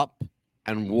got up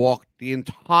and walked. The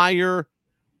entire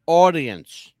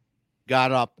audience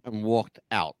got up and walked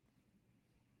out.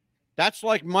 That's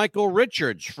like Michael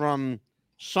Richards from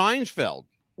Seinfeld.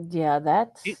 Yeah,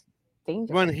 that's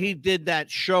dangerous. When he did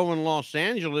that show in Los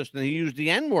Angeles and he used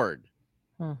the N-word.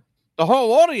 The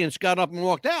whole audience got up and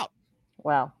walked out.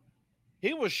 Wow.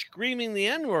 He was screaming the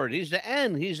N-word. He's the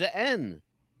N. He's the N.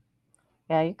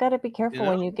 Yeah, you got to be careful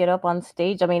when you get up on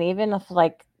stage. I mean, even if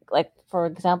like for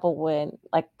example, when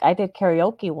like I did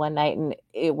karaoke one night and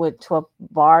it went to a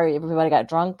bar, everybody got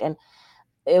drunk, and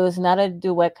it was not a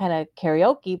duet kind of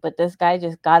karaoke, but this guy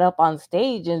just got up on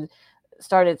stage and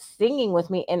started singing with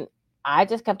me, and I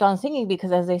just kept on singing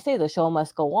because, as they say, the show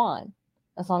must go on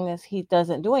as long as he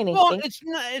doesn't do anything. Well, it's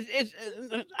not.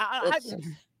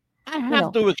 I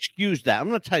have to excuse that. I'm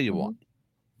going to tell you what.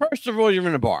 First of all, you're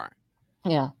in a bar.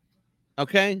 Yeah.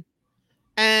 Okay.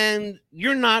 And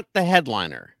you're not the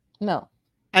headliner. No.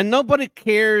 And nobody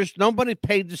cares. Nobody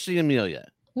paid to see Amelia.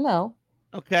 No.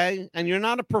 Okay. And you're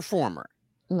not a performer.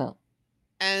 No.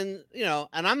 And,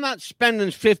 and I'm not spending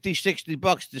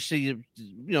 $50-$60 to see you,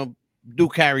 do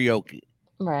karaoke.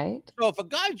 Right. So if a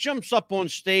guy jumps up on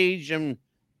stage and,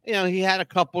 he had a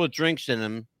couple of drinks in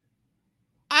him,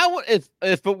 I would,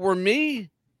 if it were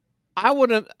me, I would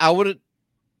have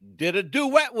did a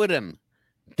duet with him.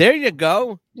 There you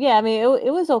go. Yeah, I mean,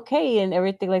 it was okay and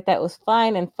everything like that was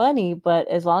fine and funny, but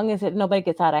as long as nobody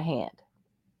gets out of hand,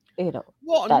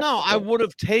 Well, no, I would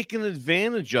have taken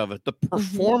advantage of it. The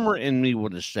performer in me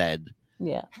would have said,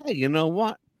 "Yeah, hey, you know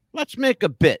what? Let's make a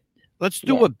bit. Let's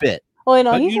do a bit." Well,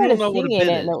 but he started singing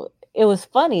it. It was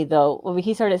funny though. When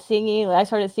he started singing, I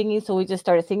started singing, so we just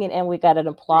started singing and we got an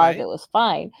applause. Right. It was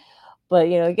fine. But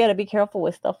you got to be careful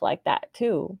with stuff like that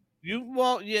too. You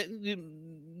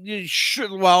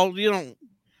should. Well, you don't.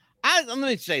 Let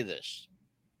me say this.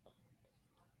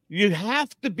 You have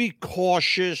to be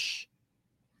cautious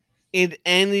in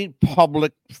any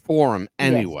public forum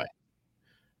anyway. Yes.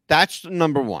 That's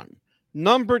number one.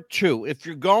 Number two, if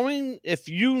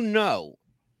you know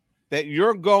that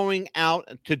you're going out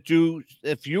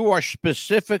if you are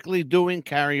specifically doing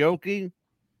karaoke,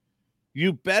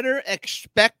 you better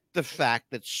expect the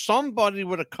fact that somebody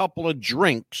with a couple of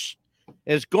drinks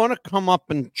is going to come up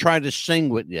and try to sing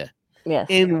with you. Yes.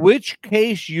 In which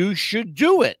case you should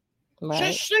do it. Right.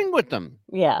 Just sing with them.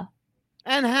 Yeah.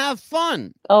 And have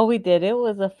fun. Oh, we did. It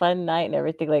was a fun night and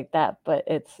everything like that. But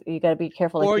you got to be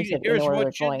careful. Like here's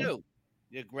what you do.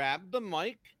 You grab the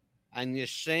mic and you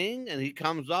sing, and he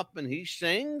comes up and he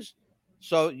sings.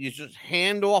 So you just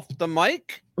hand off the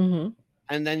mic, and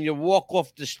then you walk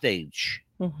off the stage.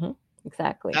 Mm-hmm.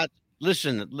 Exactly.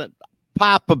 Listen,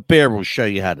 Papa Bear will show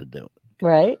you how to do it.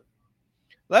 Right.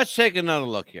 Let's take another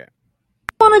look here.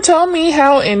 Want to tell me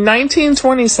how in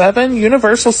 1927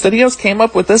 Universal Studios came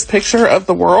up with this picture of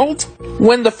the world?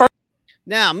 When the first...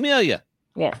 Now, Amelia.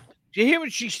 Yes. Did you hear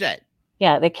what she said?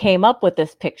 Yeah, they came up with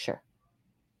this picture.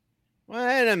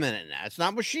 Wait a minute now. It's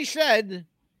not what she said.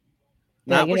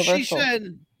 Not what she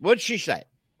said. What'd she say?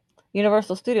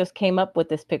 Universal Studios came up with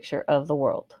this picture of the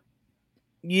world.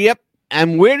 Yep.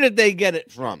 And where did they get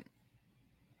it from?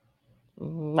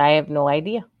 I have no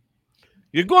idea.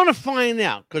 You're going to find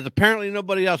out, because apparently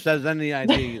nobody else has any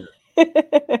idea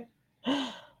either.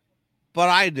 But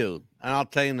I do, and I'll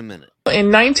tell you in a minute.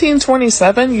 In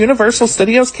 1927, Universal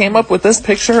Studios came up with this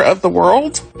picture of the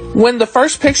world. When the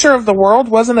first picture of the world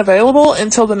wasn't available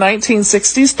until the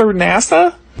 1960s through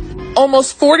NASA,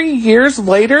 almost 40 years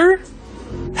later,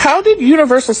 how did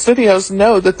Universal Studios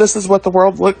know that this is what the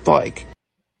world looked like?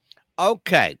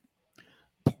 Okay.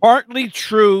 Partly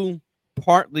true,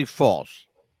 partly false.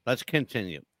 Let's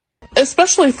continue.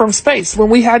 Especially from space,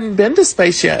 when we hadn't been to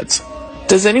space yet.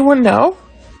 Does anyone know?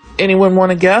 Anyone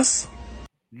want to guess?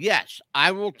 Yes,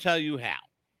 I will tell you how.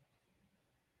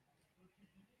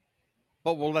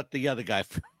 But we'll let the other guy.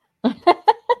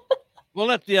 We'll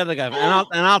let the other guy.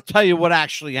 And I'll tell you what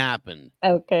actually happened.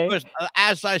 Okay. Because,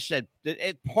 as I said,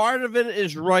 part of it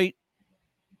is right,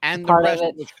 and the rest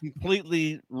was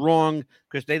completely wrong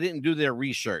because they didn't do their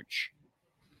research.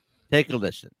 Take a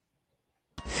listen.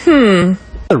 The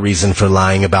reason for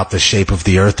lying about the shape of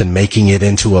the earth and making it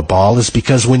into a ball is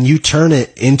because when you turn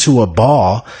it into a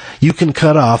ball, you can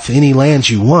cut off any land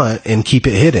you want and keep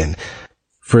it hidden.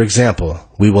 For example,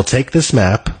 we will take this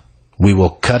map, we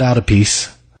will cut out a piece.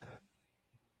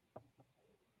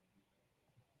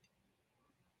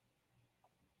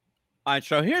 All right,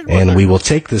 so here's what we will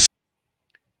take this.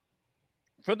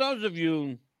 For those of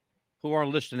you who are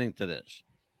listening to this,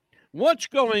 what's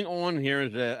going on here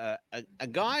is a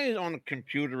guy on a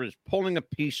computer is pulling a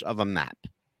piece of a map,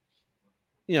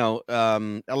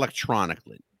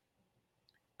 electronically.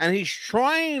 And he's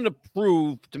trying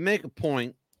to make a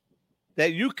point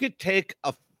that you could take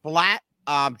a flat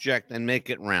object and make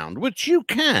it round, which you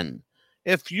can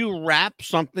if you wrap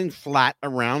something flat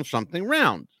around something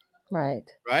round. Right.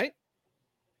 Right?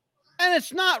 And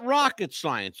it's not rocket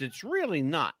science. It's really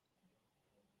not.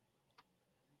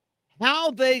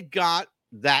 How they got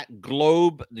that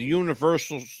globe, the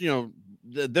Universal,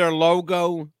 their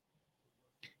logo,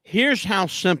 here's how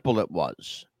simple it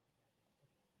was.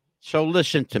 So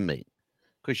listen to me,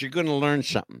 because you're going to learn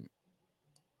something.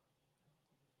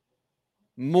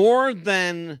 More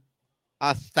than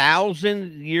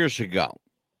 1,000 years ago,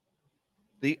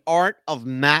 the art of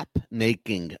map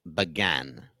making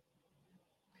began.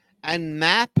 And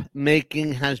map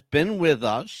making has been with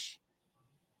us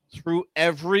through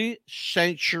every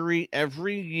century,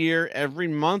 every year, every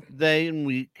month, day, and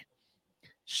week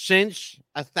since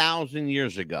 1,000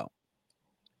 years ago.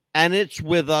 And it's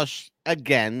with us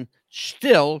again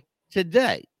still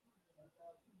today.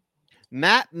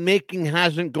 Map making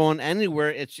hasn't gone anywhere.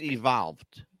 It's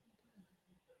evolved.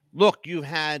 Look, you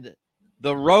had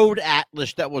the Road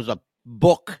Atlas that was a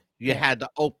book you had to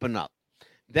open up.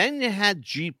 Then you had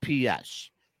GPS.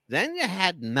 Then you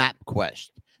had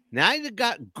MapQuest. Now you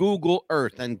got Google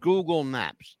Earth and Google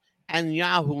Maps and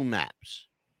Yahoo Maps.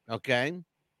 Okay?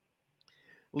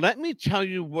 Let me tell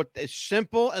you what, as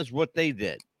simple as what they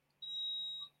did.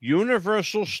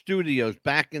 Universal Studios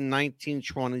back in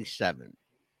 1927.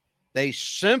 They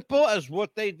simple as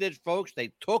what they did, folks.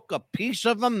 They took a piece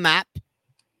of a map,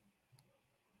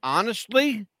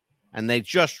 honestly, and they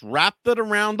just wrapped it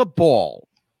around the ball.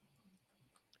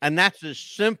 And that's as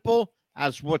simple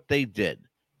as what they did.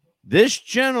 This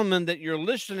gentleman that you're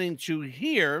listening to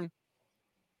here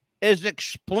is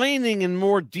explaining in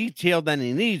more detail than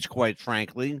he needs, quite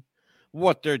frankly,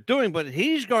 what they're doing. But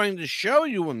he's going to show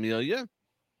you, Amelia,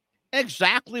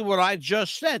 exactly what I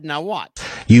just said. Now what?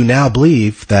 You now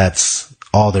believe that's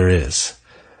all there is.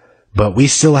 But we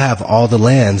still have all the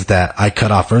lands that I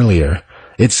cut off earlier.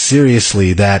 It's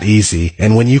seriously that easy.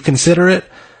 And when you consider it,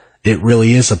 it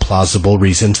really is a plausible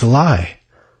reason to lie.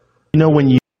 You know, when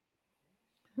you...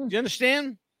 You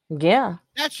understand? Yeah.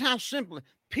 That's how simple.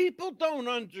 People don't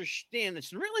understand.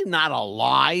 It's really not a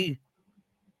lie.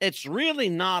 It's really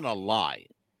not a lie.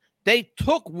 They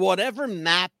took whatever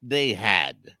map they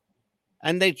had,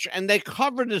 and they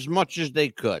covered as much as they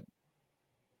could.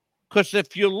 Because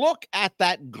if you look at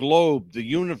that globe, the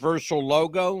universal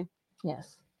logo,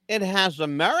 yes, it has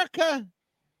America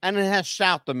and it has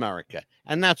South America,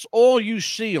 and that's all you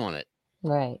see on it.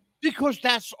 Right. Because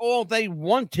that's all they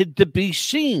wanted to be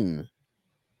seen.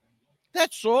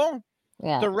 That's all.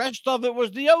 Yeah. The rest of it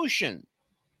was the ocean.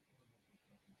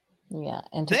 Yeah,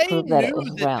 and to They prove that it knew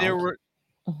was that round. there were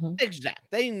Mhm. exact.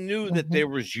 They knew that there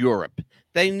was Europe.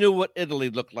 They knew what Italy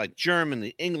looked like,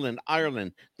 Germany, England,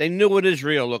 Ireland. They knew what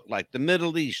Israel looked like, the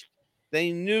Middle East.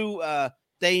 They knew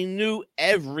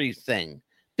everything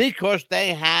because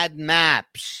they had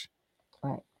maps.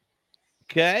 Right.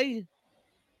 Okay.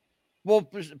 Well,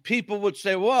 people would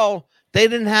say, well, they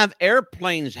didn't have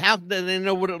airplanes. How did they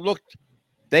know what it looked?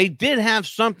 They did have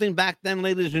something back then,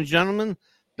 ladies and gentlemen,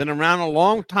 been around a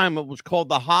long time. It was called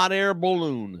the hot air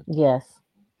balloon. Yes.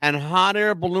 And hot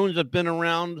air balloons have been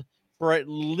around for at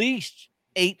least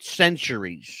 8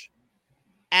 centuries.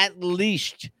 At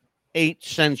least 8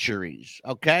 centuries,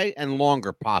 okay? And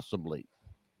longer, possibly.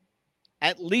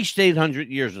 At least 800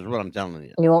 years is what I'm telling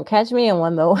you. You won't catch me in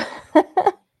one, though.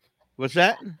 What's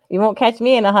that? You won't catch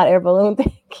me in a hot air balloon.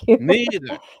 Thank you. Me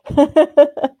either.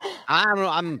 I don't know.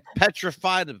 I'm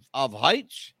petrified of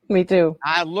heights. Me too.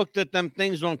 I looked at them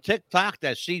things on TikTok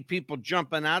that see people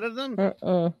jumping out of them.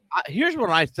 Here's what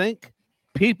I think.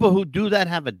 People who do that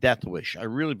have a death wish. I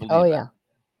really believe Oh, that. yeah.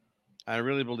 I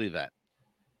really believe that.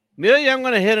 Amelia, I'm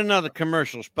going to hit another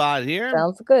commercial spot here.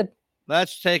 Sounds good.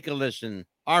 Let's take a listen.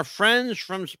 Our friends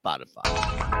from Spotify.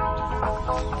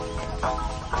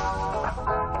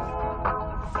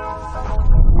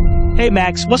 Hey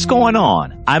Max, what's going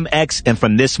on? I'm X, and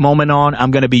from this moment on, I'm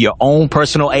going to be your own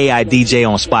personal AI DJ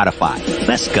on Spotify.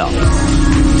 Let's go.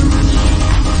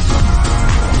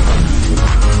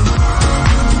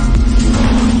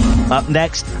 Up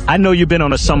next, I know you've been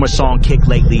on a summer song kick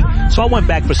lately, so I went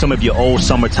back for some of your old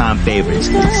summertime favorites.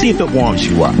 See if it warms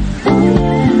you up.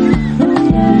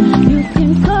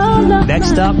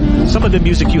 Next up, some of the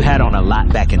music you had on a lot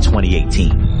back in 2018.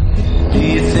 Do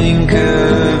you think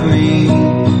of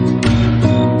me?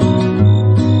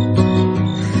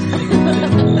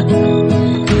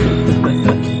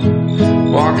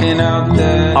 Walking out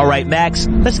there. All right, Max,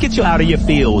 let's get you out of your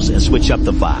feels and switch up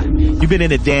the vibe. You've been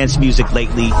into dance music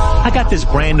lately. I got this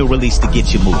brand new release to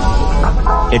get you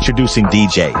moving. Introducing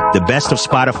DJ, the best of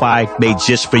Spotify made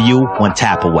just for you, one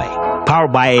tap away.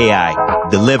 Powered by AI,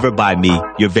 delivered by me,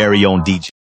 your very own DJ.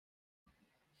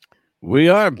 We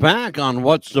are back on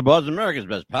What's the Buzz, America's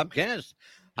Best Podcast.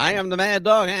 I am the Mad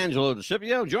Dog, Angelo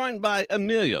DeCipio, joined by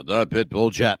Amelia, the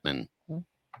Pitbull Chapman.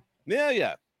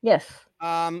 Amelia. Yes.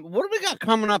 What do we got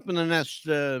coming up in the next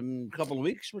couple of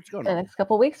weeks? What's going on? The next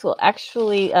couple of weeks, well,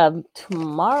 actually,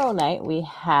 tomorrow night we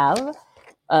have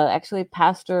actually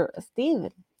Pastor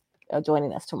Steve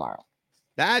joining us tomorrow.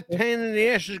 That pain in the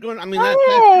ass is going. I mean,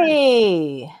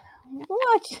 Hey,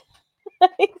 what?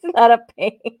 He's not a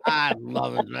pain. I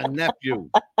love it, my nephew.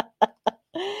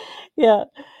 Yeah,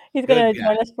 he's gonna Good guy.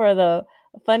 join us for the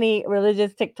funny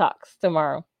religious TikToks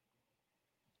tomorrow.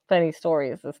 Funny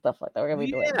stories and stuff like that. We're gonna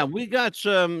be doing. Yeah, we got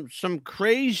some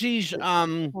crazies.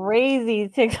 Crazy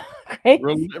TikTok,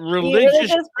 crazy.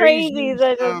 Religious crazies.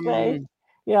 I just say.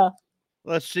 Yeah.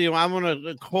 Let's see. I want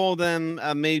to call them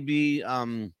maybe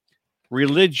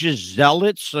religious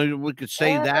zealots, so we could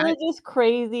say that. Religious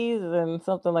crazies and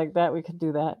something like that. We could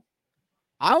do that.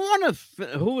 I want to.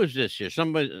 Who is this here?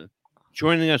 Somebody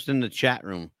joining us in the chat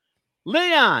room.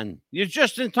 Leon, you're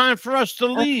just in time for us to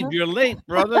leave. You're late,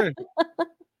 brother.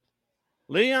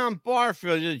 Leon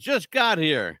Barfield, you just got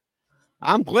here.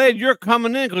 I'm glad you're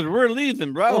coming in because we're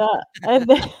leaving, bro. Yeah.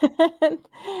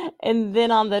 And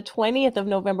then on the 20th of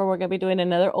November, we're going to be doing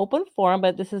another open forum,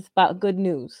 but this is about good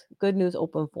news. Good news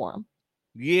open forum.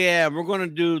 Yeah, we're going to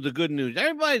do the good news.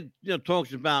 Everybody,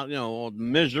 talks about, all the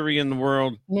misery in the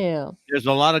world. Yeah. There's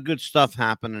a lot of good stuff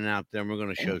happening out there, and we're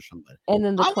going to show somebody. And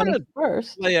then the I want to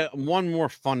 21st. play one more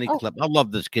funny clip. I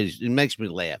love this kid. It makes me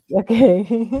laugh. Okay.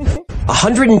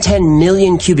 110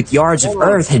 million cubic yards of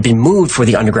earth had been moved for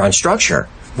the underground structure.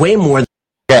 Way more than...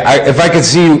 Yeah, if I could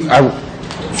see you... All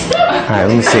right,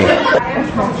 let me see.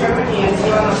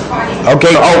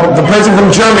 Okay, the person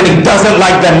from Germany doesn't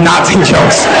like the Nazi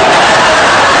jokes.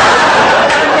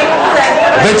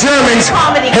 The Germans,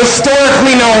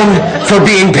 historically known for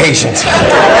being patient.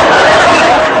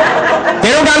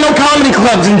 They don't got no comedy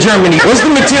clubs in Germany. What's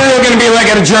the material going to be like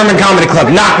at a German comedy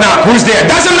club? Knock, knock, who's there?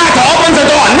 Doesn't matter, open the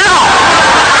door, now!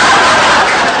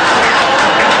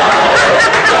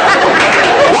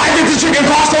 Why did the chicken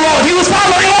cross the road? He was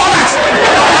following orders!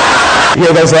 You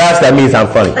hear those laughs? That means I'm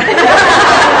funny.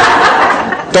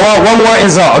 Throw out one more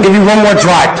insult. I'll give you one more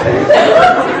try.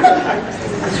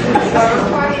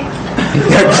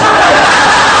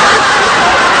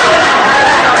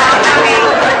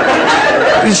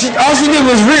 All she did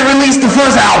was re-release the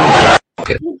first album.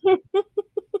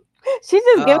 She's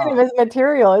just giving him his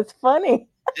material. It's funny.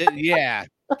 Yeah,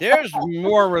 there's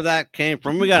more where that came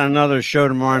from. We got another show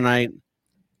tomorrow night.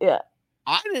 Yeah.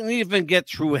 I didn't even get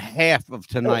through half of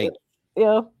tonight.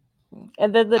 Yeah.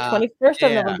 And then the 21st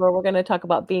of yeah. November, we're going to talk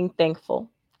about being thankful,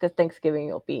 because Thanksgiving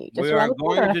will be just We around are the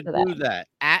corner going to after do that.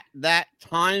 At that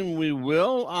time, we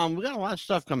will. We got a lot of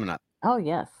stuff coming up, Oh,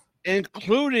 yes.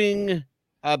 including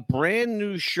a brand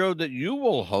new show that you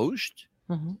will host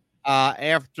Mhm.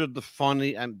 after the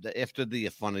funny after the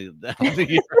funny of the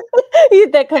year.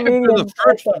 He's that comedian. After the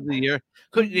first of the year.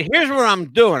 'Cause here's what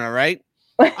I'm doing, all right?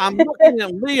 I'm looking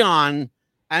at Leon,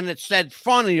 and it said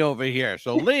funny over here.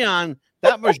 So, Leon,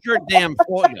 that was your damn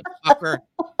fault, you fucker.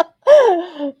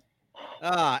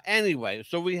 Anyway,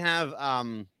 so we have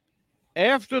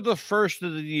after the first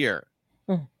of the year,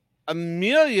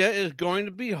 Amelia is going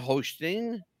to be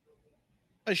hosting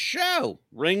a show,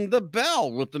 Ring the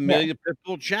Bell with Amelia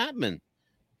Pitbull Chapman.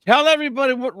 Tell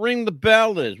everybody what Ring the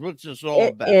Bell is. What's this all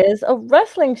It about? is a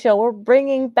wrestling show. We're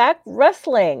bringing back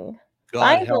wrestling.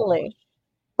 God help finally.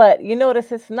 But you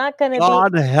notice it's not going to be.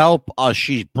 God help us.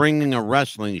 She's bringing a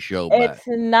wrestling show back. It's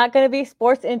not going to be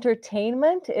sports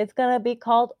entertainment. It's going to be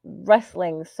called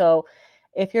wrestling. So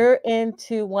if you're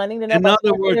into wanting to know In about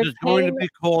other sports words, it's going to entertainment, be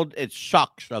called It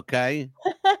Sucks, okay?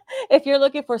 if you're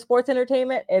looking for sports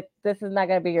entertainment, this is not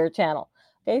going to be your channel.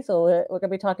 Okay, so we're going to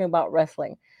be talking about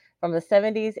wrestling from the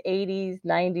 70s, 80s,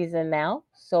 90s, and now.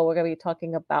 So we're going to be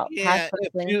talking about past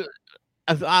wrestling.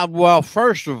 Well,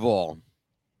 first of all,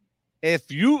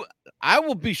 I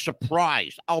will be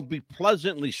surprised. I'll be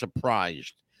pleasantly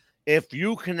surprised if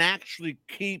you can actually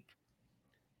keep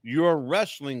your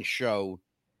wrestling show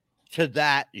to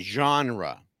that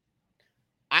genre.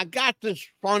 I got this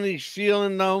funny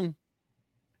feeling, though.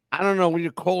 I don't know what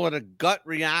you call it, a gut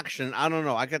reaction. I don't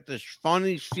know. I got this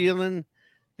funny feeling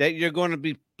that you're going to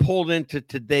be pulled into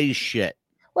today's shit.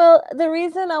 Well, the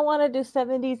reason I want to do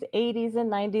 70s, 80s,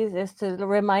 and 90s is to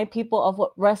remind people of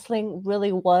what wrestling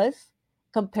really was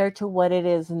compared to what it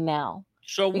is now.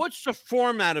 So what's the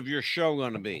format of your show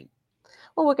going to be?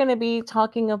 Well, we're going to be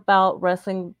talking about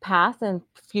wrestling past and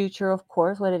future, of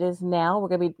course, what it is now. We're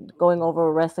going to be going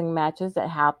over wrestling matches that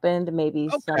happened, maybe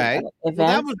some Okay. events. Well,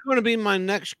 that was going to be my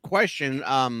next question.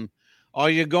 Are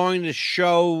you going to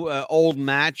show old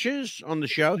matches on the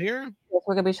show here? Yes,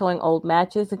 we're going to be showing old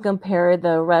matches and compare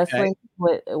the wrestling to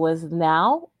what it was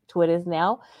now to what it is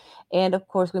now. And of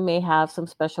course, we may have some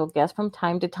special guests from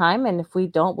time to time. And if we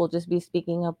don't, we'll just be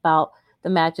speaking about the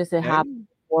matches that happened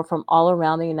or from all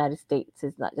around the United States.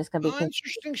 It's not just going to be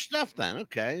interesting stuff then.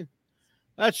 Okay.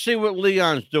 Let's see what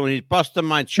Leon's doing. He's busting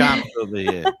my chops over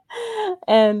here.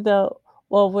 And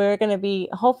well, we're going to be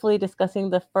hopefully discussing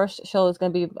the first show is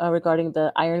going to be regarding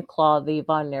the Iron Claw, the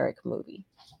Von Erich movie.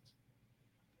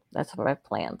 That's what I have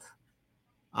plans.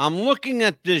 I'm looking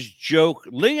at this joke.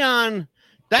 Leon,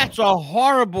 that's a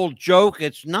horrible joke.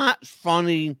 It's not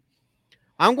funny.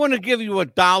 I'm going to give you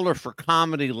 $1 for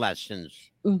comedy lessons.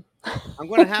 I'm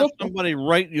going to have somebody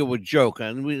write you a joke.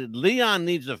 And Leon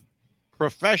needs a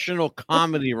professional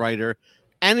comedy writer.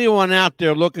 Anyone out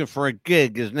there looking for a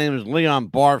gig, his name is Leon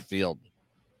Barfield.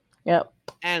 Yep.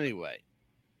 Anyway,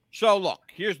 so look,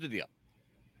 here's the deal.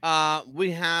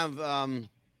 We have, it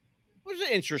was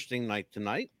an interesting night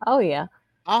tonight. Oh, yeah.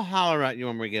 I'll holler at you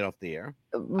when we get off the air.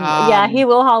 Yeah, he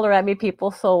will holler at me, people.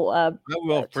 So I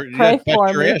will. Pray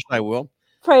for me. I will.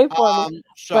 Pray for me.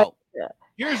 So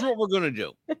here's what we're going to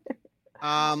do.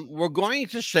 We're going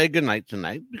to say goodnight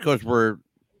tonight because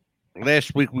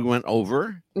last week we went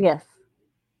over. Yes.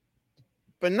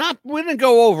 but we didn't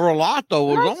go over a lot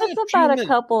though. It was No, only just a few about a minutes.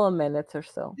 couple of minutes or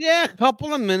so. Yeah, a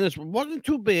couple of minutes. It wasn't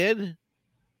too bad.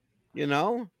 You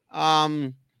know,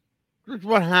 this is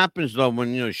what happens though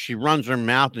when she runs her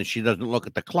mouth and she doesn't look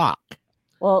at the clock.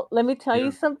 Well, let me tell you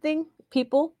something,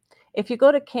 people. If you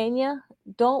go to Kenya,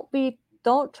 don't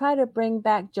try to bring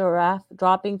back giraffe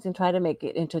droppings and try to make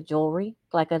it into jewelry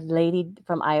like a lady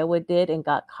from Iowa did and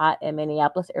got caught at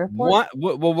Minneapolis airport. What?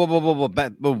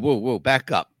 Whoa,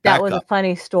 back up. That was a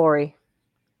funny story.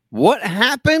 What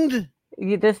happened?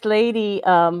 This lady,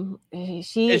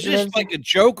 she is this like a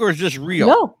joke or is this real?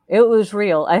 No, it was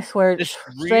real. I swear. It's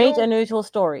Strange, real? Unusual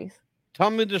stories. Tell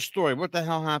me the story. What the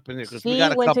hell happened here? Because we She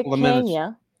got a went to couple of minutes.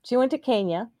 Kenya. She went to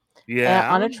Kenya.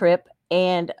 Yeah. On a trip,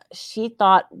 and she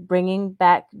thought bringing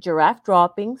back giraffe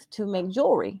droppings to make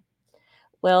jewelry.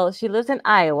 Well, she lives in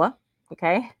Iowa.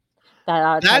 Okay,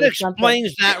 that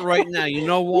explains that right now. You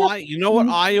know why? You know what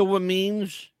Iowa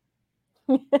means?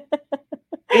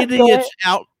 Idiots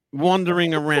out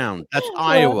wandering around. That's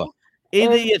Iowa.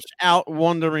 Idiots out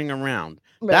wandering around.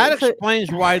 That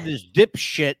explains why this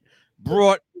dipshit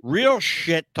brought real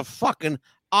shit to fucking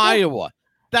Iowa.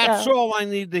 That's all I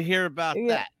need to hear about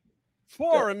that.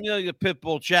 For Amelia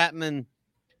Pitbull Chapman,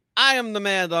 I am the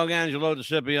Mad Dog Angelo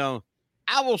DeCipio.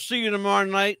 I will see you tomorrow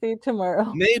night. See you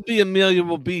tomorrow. Maybe Amelia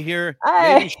will be here.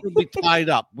 Maybe she'll be tied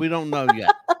up. We don't know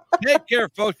yet. Take care,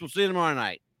 folks. We'll see you tomorrow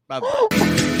night.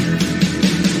 Bye-bye.